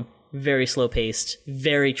long, very slow paced,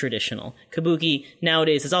 very traditional. Kabuki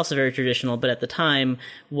nowadays is also very traditional, but at the time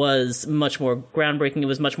was much more groundbreaking. It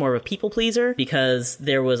was much more of a people pleaser because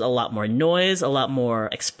there was a lot more noise, a lot more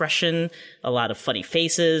expression, a lot of funny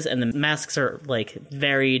faces, and the masks are like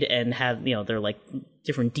varied and have, you know, they're like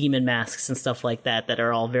different demon masks and stuff like that that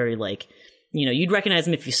are all very like, you know, you'd recognize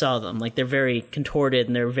them if you saw them. Like, they're very contorted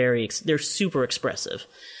and they're super expressive.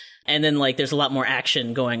 And then, like, there's a lot more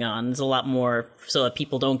action going on. There's a lot more so that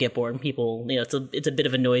people don't get bored. And people, you know, it's a bit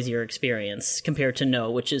of a noisier experience compared to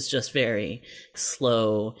No, which is just very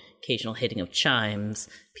slow, occasional hitting of chimes.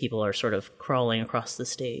 People are sort of crawling across the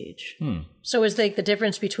stage. So is like the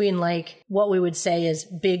difference between like what we would say is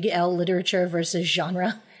big L literature versus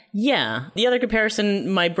genre? Yeah. The other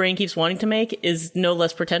comparison my brain keeps wanting to make is no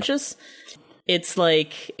less pretentious. It's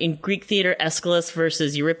like in Greek theater, Aeschylus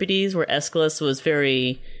versus Euripides, where Aeschylus was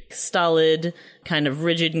very stolid, kind of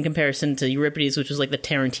rigid in comparison to Euripides, which was like the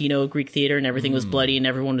Tarantino of Greek theater, and everything was bloody and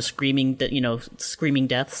everyone was screaming, screaming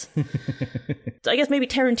deaths. So I guess maybe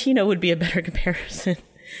Tarantino would be a better comparison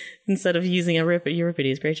instead of using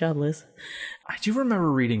Euripides. Great job, Liz. I do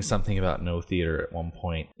remember reading something about No theater at one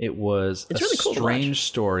point. It was It's a really cool to strange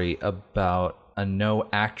story about a No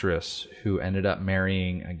actress who ended up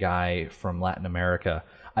marrying a guy from Latin America.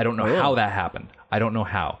 I don't know how that happened. I don't know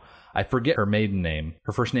how. I forget her maiden name.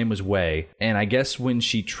 Her first name was Wei. And I guess when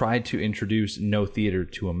she tried to introduce No theater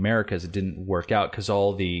to Americas, it didn't work out because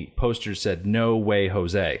all the posters said No Way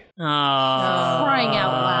Jose. Crying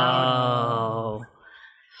out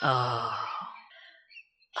loud.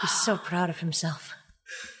 He's so proud of himself.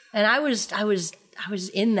 And I was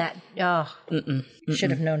in that.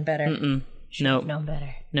 Should have known better. Should have known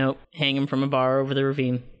better. Nope. Hang him from a bar over the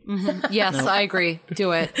ravine. Yes, I agree.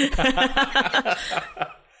 Do it.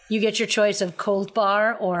 You get your choice of cold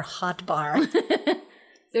bar or hot bar.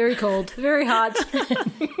 Very cold. Very hot.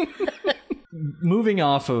 Moving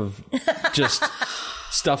off of just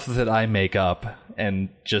stuff that I make up and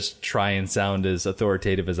just try and sound as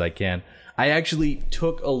authoritative as I can, I actually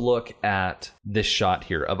took a look at this shot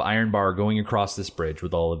here of Iron Bar going across this bridge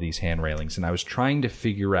with all of these hand railings, and I was trying to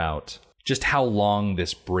figure out just how long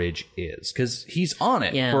this bridge is, because he's on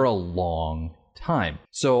it for a long time.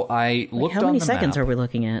 So I looked on the map. How many seconds are we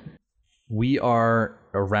looking at? We are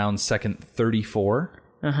around second 34,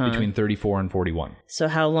 between 34 and 41. So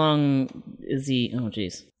how long is he? Oh,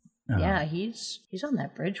 geez. Yeah, he's on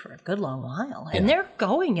that bridge for a good long while. And they're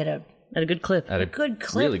going at a good clip. At a good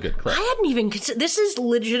clip. Really good clip. I hadn't even this is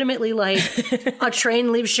legitimately like a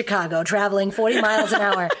train leaves Chicago traveling 40 miles an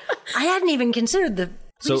hour. I hadn't even considered the...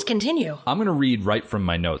 Please continue. I'm going to read right from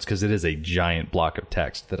my notes because it is a giant block of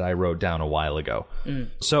text that I wrote down a while ago.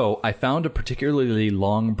 So I found a particularly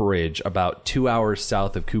long bridge about 2 hours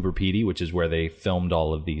south of Cooper Pedy, which is where they filmed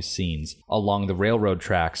all of these scenes, along the railroad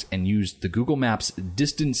tracks, and used the Google Maps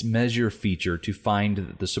distance measure feature to find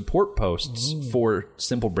that the support posts for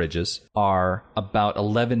simple bridges are about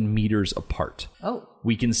 11 meters apart. Oh.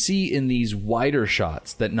 We can see in these wider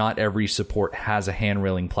shots that not every support has a hand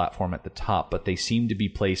railing platform at the top, but they seem to be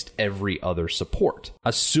placed every other support.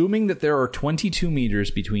 Assuming that there are 22 meters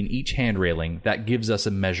between each hand railing, that gives us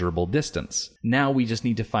a measurable distance. Now we just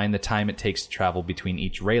need to find the time it takes to travel between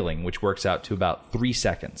each railing, which works out to about 3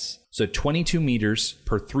 seconds. So 22 meters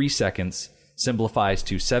per 3 seconds simplifies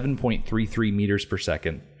to 7.33 meters per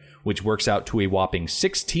second, which works out to a whopping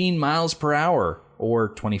 16 miles per hour. Or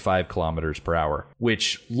 25 kilometers per hour,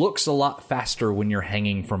 which looks a lot faster when you're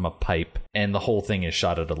hanging from a pipe and the whole thing is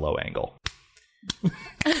shot at a low angle.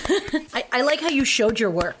 I like how you showed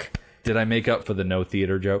your work. Did I make up for the No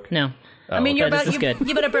theater joke? No. I mean, you're this about is good.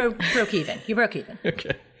 you better broke even. You broke even.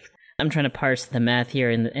 Okay. I'm trying to parse the math here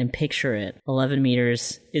and picture it. 11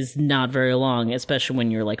 meters is not very long, especially when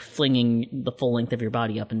you're like flinging the full length of your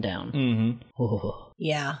body up and down. Mm-hmm.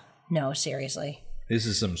 Yeah. No, seriously. This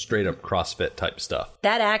is some straight up CrossFit type stuff.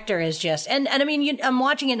 That actor is just, and I mean, I'm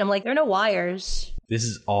watching it and I'm like, there are no wires. This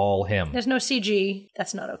is all him. There's no CG.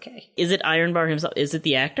 That's not okay. Is it Iron Bar himself? Is it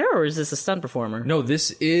the actor or is this a stunt performer? No,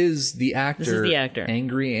 this is the actor. This is the actor.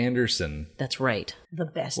 Angry Anderson. That's right. The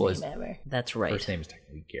best name ever. That's right. First name is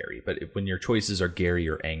technically Gary, but when your choices are Gary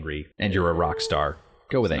or Angry, and you're a rock star,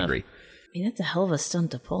 go with Angry. I mean, that's a hell of a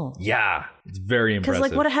stunt to pull. Yeah, it's very Because,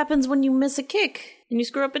 impressive. like, what happens when you miss a kick and you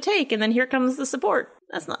screw up a take and then here comes the support?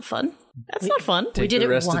 That's not fun. That's not fun. Take did the it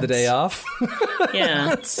rest of the once. day off.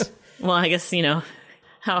 Yeah. Well, I guess,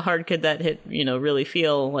 how hard could that hit, really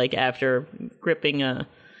feel like after gripping a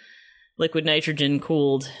liquid nitrogen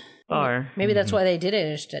cooled bar? Maybe that's why they did it.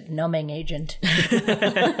 It's a numbing agent.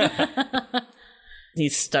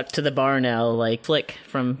 He's stuck to the bar now, like Flick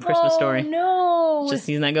from Christmas Story. No. He's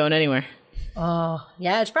not going anywhere.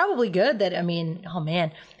 Yeah, it's probably good that, I mean, oh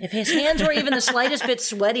man, if his hands were even the slightest bit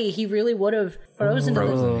sweaty, he really would have frozen to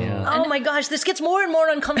the... yeah. Oh my gosh, this gets more and more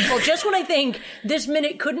uncomfortable. Just when I think this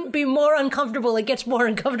minute couldn't be more uncomfortable, it gets more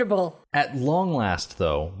uncomfortable. At long last,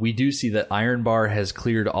 though, we do see that Iron Bar has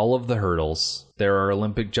cleared all of the hurdles. There are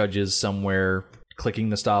Olympic judges somewhere clicking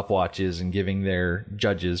the stopwatches and giving their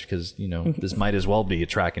judges, because, this might as well be a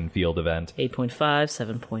track and field event.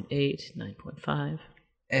 8.5, 7.8, 9.5.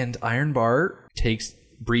 And Iron Bar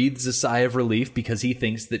breathes a sigh of relief because he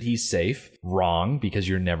thinks that he's safe. Wrong, because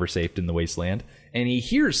you're never safe in the wasteland. And he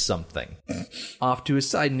hears something off to his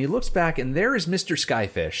side, and he looks back, and there is Mr.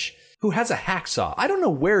 Skyfish, who has a hacksaw. I don't know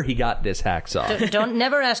where he got this hacksaw. Don't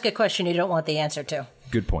never ask a question you don't want the answer to.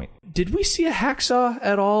 Good point. Did we see a hacksaw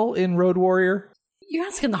at all in Road Warrior? You're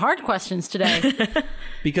asking the hard questions today.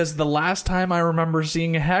 Because the last time I remember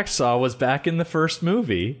seeing a hacksaw was back in the first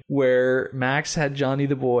movie, where Max had Johnny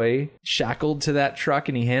the Boy shackled to that truck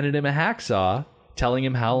and he handed him a hacksaw, telling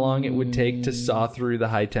him how long it would take to saw through the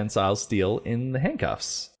high tensile steel in the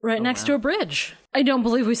handcuffs. Right next to a bridge. I don't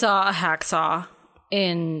believe we saw a hacksaw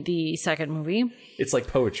in the second movie. It's like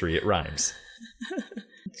poetry, it rhymes.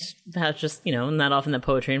 That's just, not often that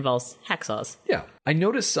poetry involves hacksaws. Yeah. I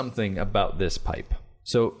noticed something about this pipe.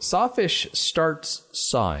 So Sawfish starts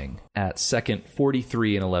sawing at second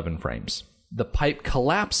 43 and 11 frames. The pipe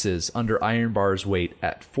collapses under Iron Bar's weight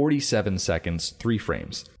at 47 seconds, 3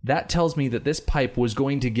 frames. That tells me that this pipe was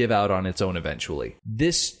going to give out on its own eventually.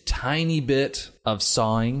 This tiny bit of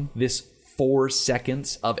sawing, this 4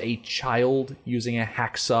 seconds of a child using a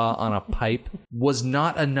hacksaw on a pipe, was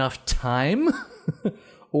not enough time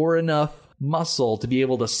or enough muscle to be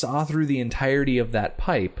able to saw through the entirety of that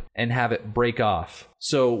pipe and have it break off.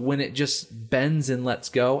 So when it just bends and lets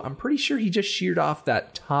go, I'm pretty sure he just sheared off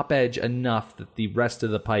that top edge enough that the rest of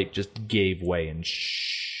the pipe just gave way and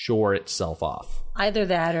shore itself off. Either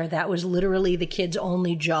that or that was literally the kid's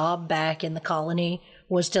only job back in the colony,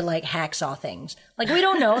 was to hacksaw things. We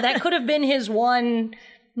don't know. That could have been his one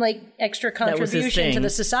extra contribution to the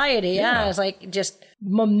society. Yeah, it's just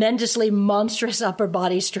momentously monstrous upper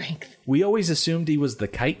body strength. We always assumed he was the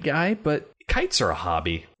kite guy, but kites are a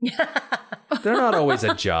hobby. They're not always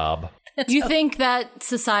a job. You think that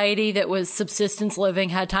society that was subsistence living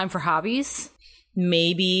had time for hobbies?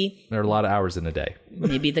 Maybe There are a lot of hours in a day.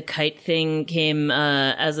 maybe the kite thing came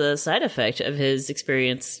as a side effect of his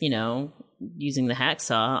experience, using the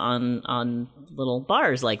hacksaw on little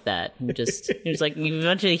bars like that. And just he was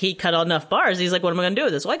eventually he cut enough bars. He's like, what am I going to do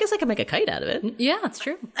with this? Well, I guess I can make a kite out of it. Yeah, that's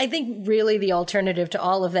true. I think really the alternative to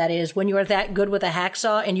all of that is when you are that good with a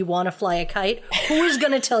hacksaw and you want to fly a kite, who is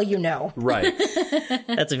going to tell you no? Right.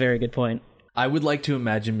 That's a very good point. I would like to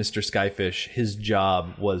imagine Mr. Skyfish, his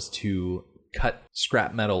job was to cut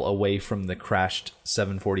scrap metal away from the crashed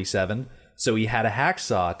 747. So he had a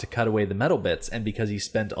hacksaw to cut away the metal bits, and because he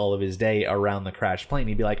spent all of his day around the crashed plane,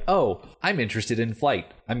 he'd be like, oh, I'm interested in flight.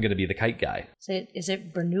 I'm going to be the kite guy. Is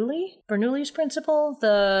it Bernoulli? Bernoulli's principle?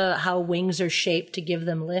 How wings are shaped to give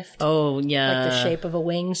them lift? Oh, yeah. The shape of a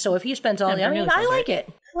wing. So if he spends all day, I Bernoulli I sounds like it.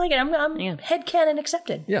 I like it. I'm headcanon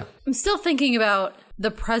accepted. Yeah. I'm still thinking about the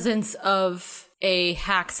presence of a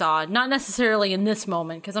hacksaw, not necessarily in this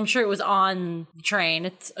moment, because I'm sure it was on the train.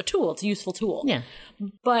 It's a tool. It's a useful tool. Yeah.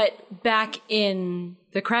 But back in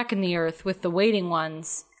the Crack in the Earth with the waiting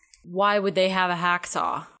ones, why would they have a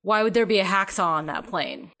hacksaw? Why would there be a hacksaw on that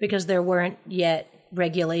plane? Because there weren't yet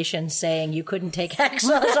regulations saying you couldn't take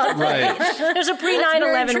hacksaws on Right. planes. There's a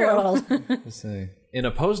pre-9/11 world. Let's see. In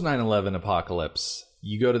a post 9/11 apocalypse,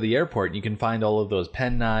 you go to the airport and you can find all of those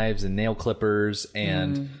pen knives and nail clippers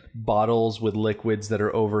and bottles with liquids that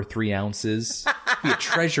are over 3 ounces. Be a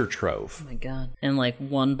treasure trove. Oh my god. And like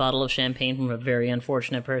 1 bottle of champagne from a very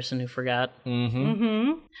unfortunate person who forgot.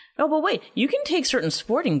 Oh, but wait, you can take certain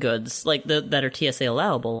sporting goods like that are TSA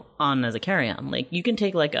allowable on as a carry-on. Like you can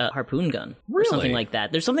take like a harpoon gun or something like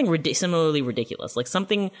that. There's something similarly ridiculous, like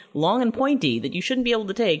something long and pointy that you shouldn't be able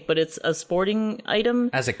to take, but it's a sporting item.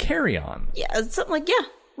 As a carry-on? Yeah, it's something like,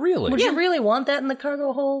 Really? Would you really want that in the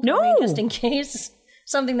cargo hold? No. I mean, just in case.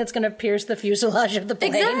 Something that's going to pierce the fuselage of the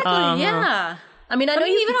plane. Exactly, yeah. I mean, I know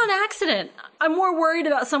even on accident, I'm more worried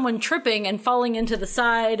about someone tripping and falling into the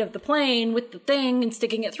side of the plane with the thing and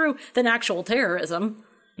sticking it through than actual terrorism.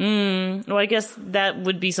 Well, I guess that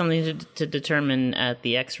would be something to determine at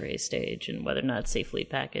the X-ray stage and whether or not it's safely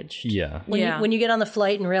packaged. Yeah. When you get on the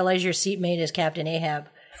flight and realize your seatmate is Captain Ahab,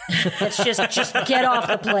 it's just get off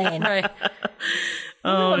the plane. Right.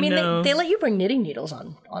 Oh, I mean, no. they let you bring knitting needles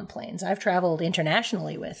on planes. I've traveled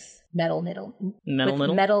internationally with metal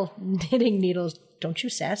knitting needles. Don't you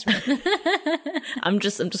sass me. I'm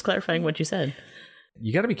just clarifying what you said.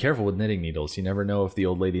 You got to be careful with knitting needles. You never know if the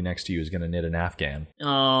old lady next to you is going to knit an Afghan.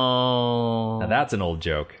 Oh. Now that's an old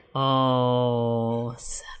joke. Oh.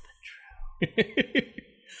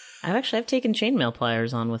 I've taken chainmail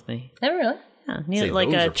pliers on with me. Never really. Yeah, Say, like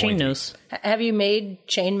those a are chain pointy. nose. Have you made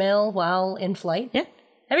chainmail while in flight? Yeah.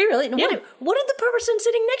 Have you really? Yeah. What did the person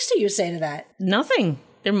sitting next to you say to that? Nothing.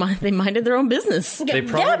 They minded their own business.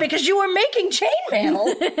 Yeah, because you were making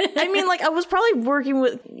chainmail. I mean, like, I was probably working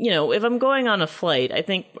with, if I'm going on a flight, I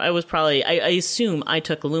think I assume I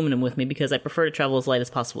took aluminum with me because I prefer to travel as light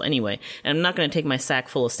as possible anyway. And I'm not going to take my sack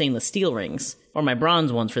full of stainless steel rings, or my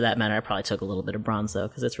bronze ones for that matter. I probably took a little bit of bronze though,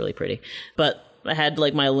 because it's really pretty. But I had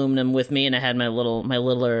like my aluminum with me, and I had my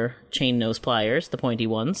littler chain nose pliers, the pointy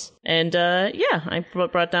ones. And I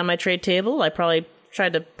brought down my trade table. I probably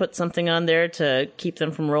tried to put something on there to keep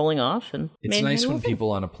them from rolling off. And It's nice when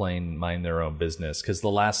people on a plane mind their own business, because the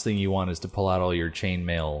last thing you want is to pull out all your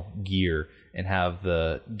chainmail gear and have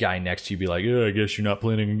the guy next to you be like, I guess you're not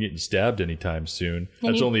planning on getting stabbed anytime soon.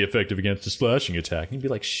 That's only effective against a slashing attack. And you'd be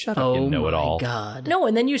like, shut up, you know it all. Oh my god. No,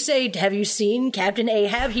 and then you say, have you seen Captain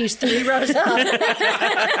Ahab? He's 3 rows up.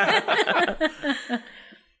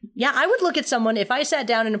 Yeah, I would look at someone, if I sat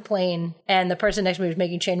down in a plane and the person next to me was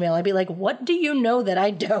making chainmail, I'd be like, what do you know that I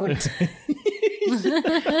don't?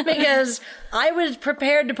 Because I was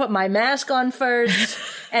prepared to put my mask on first,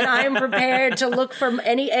 and I'm prepared to look for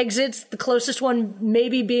any exits, the closest one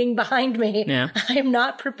maybe being behind me. Yeah. I am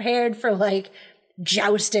not prepared for, like,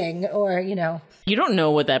 jousting or, You don't know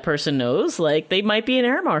what that person knows. Like, they might be an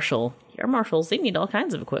air marshal. Air marshals, they need all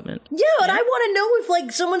kinds of equipment. Yeah, but I want to know if,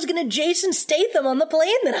 like, someone's going to Jason Statham on the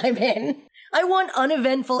plane that I'm in. I want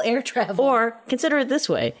uneventful air travel. Or consider it this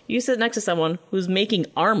way. You sit next to someone who's making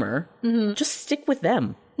armor, just stick with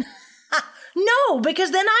them. No,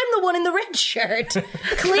 because then I'm the one in the red shirt.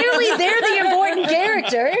 Clearly, they're the important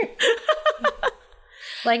character.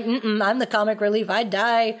 Like, I'm the comic relief. I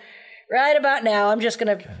die right about now. I'm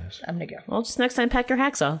gonna go. Well, just next time, pack your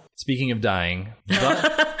hacksaw. Speaking of dying,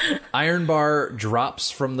 the Iron Bar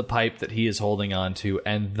drops from the pipe that he is holding on to,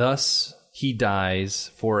 and thus he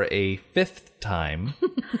dies for a 5th time.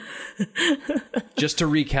 Just to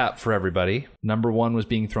recap for everybody, number 1 was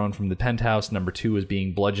being thrown from the penthouse, number 2 was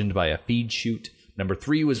being bludgeoned by a feed chute, number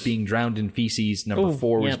 3 was being drowned in feces, number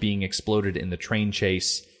 4 was being exploded in the train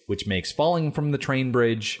chase, which makes falling from the train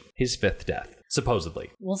bridge his 5th death.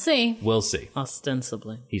 Supposedly. We'll see. We'll see.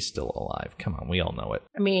 Ostensibly. He's still alive. Come on, we all know it.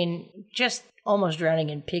 I mean, just almost drowning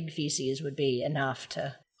in pig feces would be enough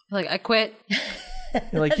to. Like, I quit.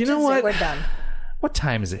 You're like, you know just say what? we're done. What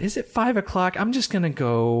time is it? Is it 5 o'clock? I'm just going to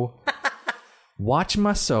go watch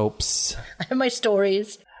my soaps. I have my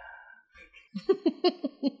stories.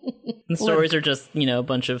 The stories are just, a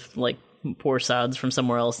bunch of, like, poor sods from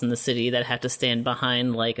somewhere else in the city that have to stand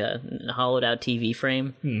behind, like, a hollowed out TV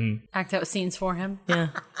frame. Act out scenes for him. Yeah.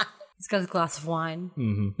 He's got a glass of wine.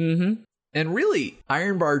 And really,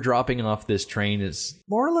 Iron Bar dropping off this train is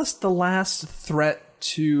more or less the last threat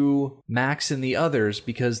to Max and the others,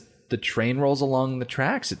 because the train rolls along the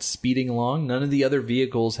tracks. It's speeding along. None of the other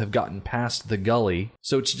vehicles have gotten past the gully.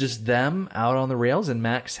 So it's just them out on the rails, and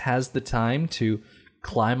Max has the time to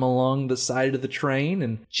climb along the side of the train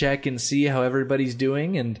and check and see how everybody's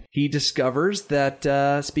doing. And he discovers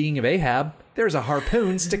that, speaking of Ahab, there's a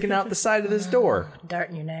harpoon sticking out the side of this door. Dart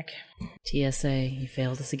in your neck. TSA, he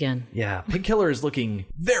failed us again. Yeah, Pig Killer is looking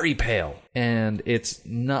very pale. And it's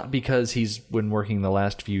not because he's been working the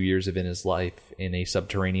last few years of his life in a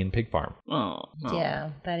subterranean pig farm. Oh. Yeah,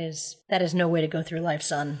 that is no way to go through life,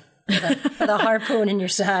 son. with a harpoon in your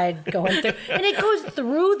side going through. And it goes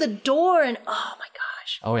through the door and oh my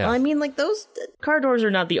gosh. Oh, yeah. Well, I mean, like, those car doors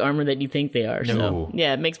are not the armor that you think they are. No. So,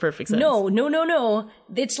 yeah, it makes perfect sense. No.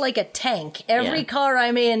 It's like a tank. Every car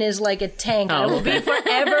I'm in is like a tank. I will be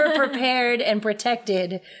forever prepared and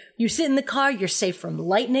protected. You sit in the car, you're safe from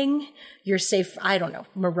lightning. You're safe, I don't know,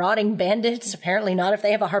 marauding bandits. Apparently not if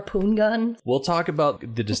they have a harpoon gun. We'll talk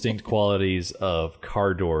about the distinct qualities of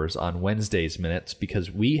car doors on Wednesday's Minutes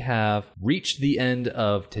because we have reached the end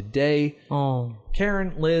of today. Oh.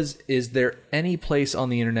 Karen, Liz, is there any place on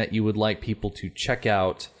the internet you would like people to check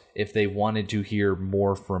out if they wanted to hear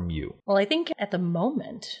more from you? Well, I think at the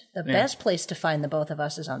moment, the best place to find the both of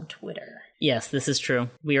us is on Twitter. Yes, this is true.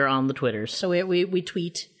 We are on the Twitters. So we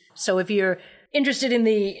tweet. So if you're interested in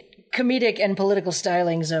the comedic and political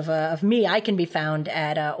stylings of me, I can be found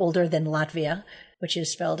at Older Than Latvia, which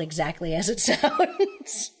is spelled exactly as it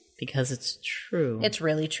sounds. Because it's true. It's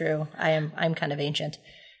really true. I'm kind of ancient.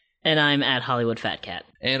 And I'm at Hollywood Fat Cat.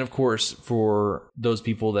 And of course, for those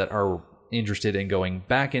people that are interested in going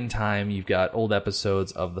back in time, you've got old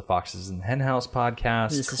episodes of the Foxes in the Henhouse podcast.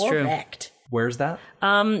 This is true. Correct. Where's that?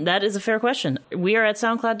 That is a fair question. We are at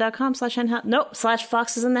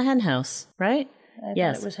soundcloud.com/Foxes in the Henhouse, right? I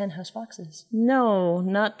Yes. thought it was Henhouse Foxes. No,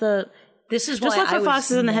 not the... This is Just why look for I was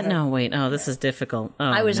Foxes in the Hen. never- No, wait. Oh, this is difficult. Oh,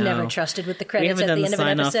 I was no. never trusted with the We credits haven't at done the the end of an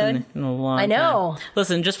sign off episode. in a long I know. time.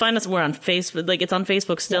 Listen, just find us. We're on Facebook. Like, it's on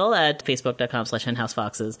Facebook still at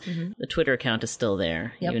facebook.com/henhousefoxes. The Twitter account is still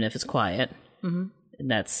there, Yep. even if it's quiet. And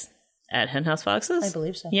that's at Henhouse Foxes? I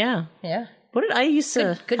believe so. Yeah. Yeah. What did I used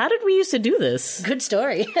to... Good. How did we used to do this? Good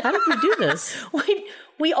story. How did we do this?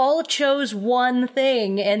 we all chose one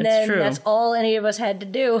thing, and It's then true. that's all any of us had to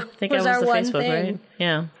do. I think was I our was the one Facebook, thing. right?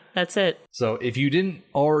 Yeah. That's it. So if you didn't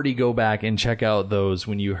already go back and check out those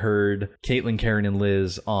when you heard Caitlin, Karen, and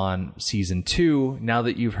Liz on season 2, now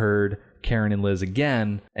that you've heard Karen and Liz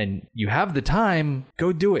again, and you have the time,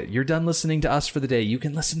 go do it. You're done listening to us for the day. You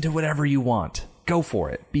can listen to whatever you want. Go for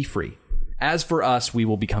it. Be free. As for us, we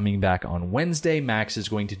will be coming back on Wednesday. Max is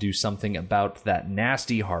going to do something about that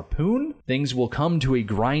nasty harpoon. Things will come to a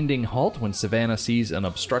grinding halt when Savannah sees an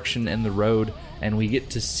obstruction in the road, and we get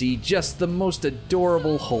to see just the most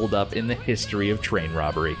adorable holdup in the history of train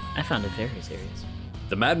robbery. I found it very serious.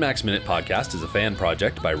 The Mad Max Minute podcast is a fan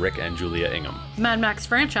project by Rick and Julia Ingham. Mad Max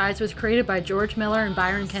franchise was created by George Miller and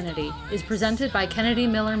Byron Kennedy, is presented by Kennedy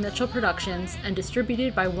Miller Mitchell Productions, and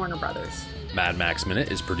distributed by Warner Brothers. Mad Max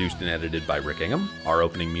Minute is produced and edited by Rick Ingham. Our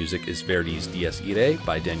opening music is Verdi's Dies Irae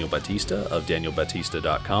by Daniel Batista of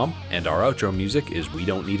danielbatista.com, and our outro music is We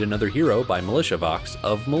Don't Need Another Hero by MilitiaVox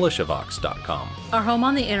of militiavox.com. Our home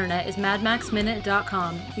on the internet is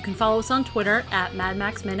madmaxminute.com. You can follow us on Twitter at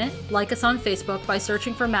madmaxminute, like us on Facebook by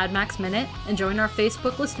searching for Mad Max Minute, and join our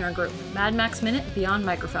Facebook listener group, Mad Max Minute Beyond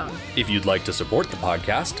Microphone. If you'd like to support the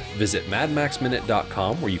podcast, visit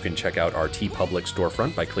madmaxminute.com where you can check out our TeePublic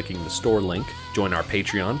storefront by clicking the store link, join our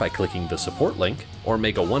Patreon by clicking the support link, or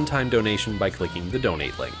make a one-time donation by clicking the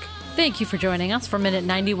donate link. Thank you for joining us for Minute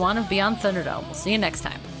 91 of Beyond Thunderdome. We'll see you next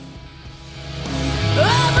time.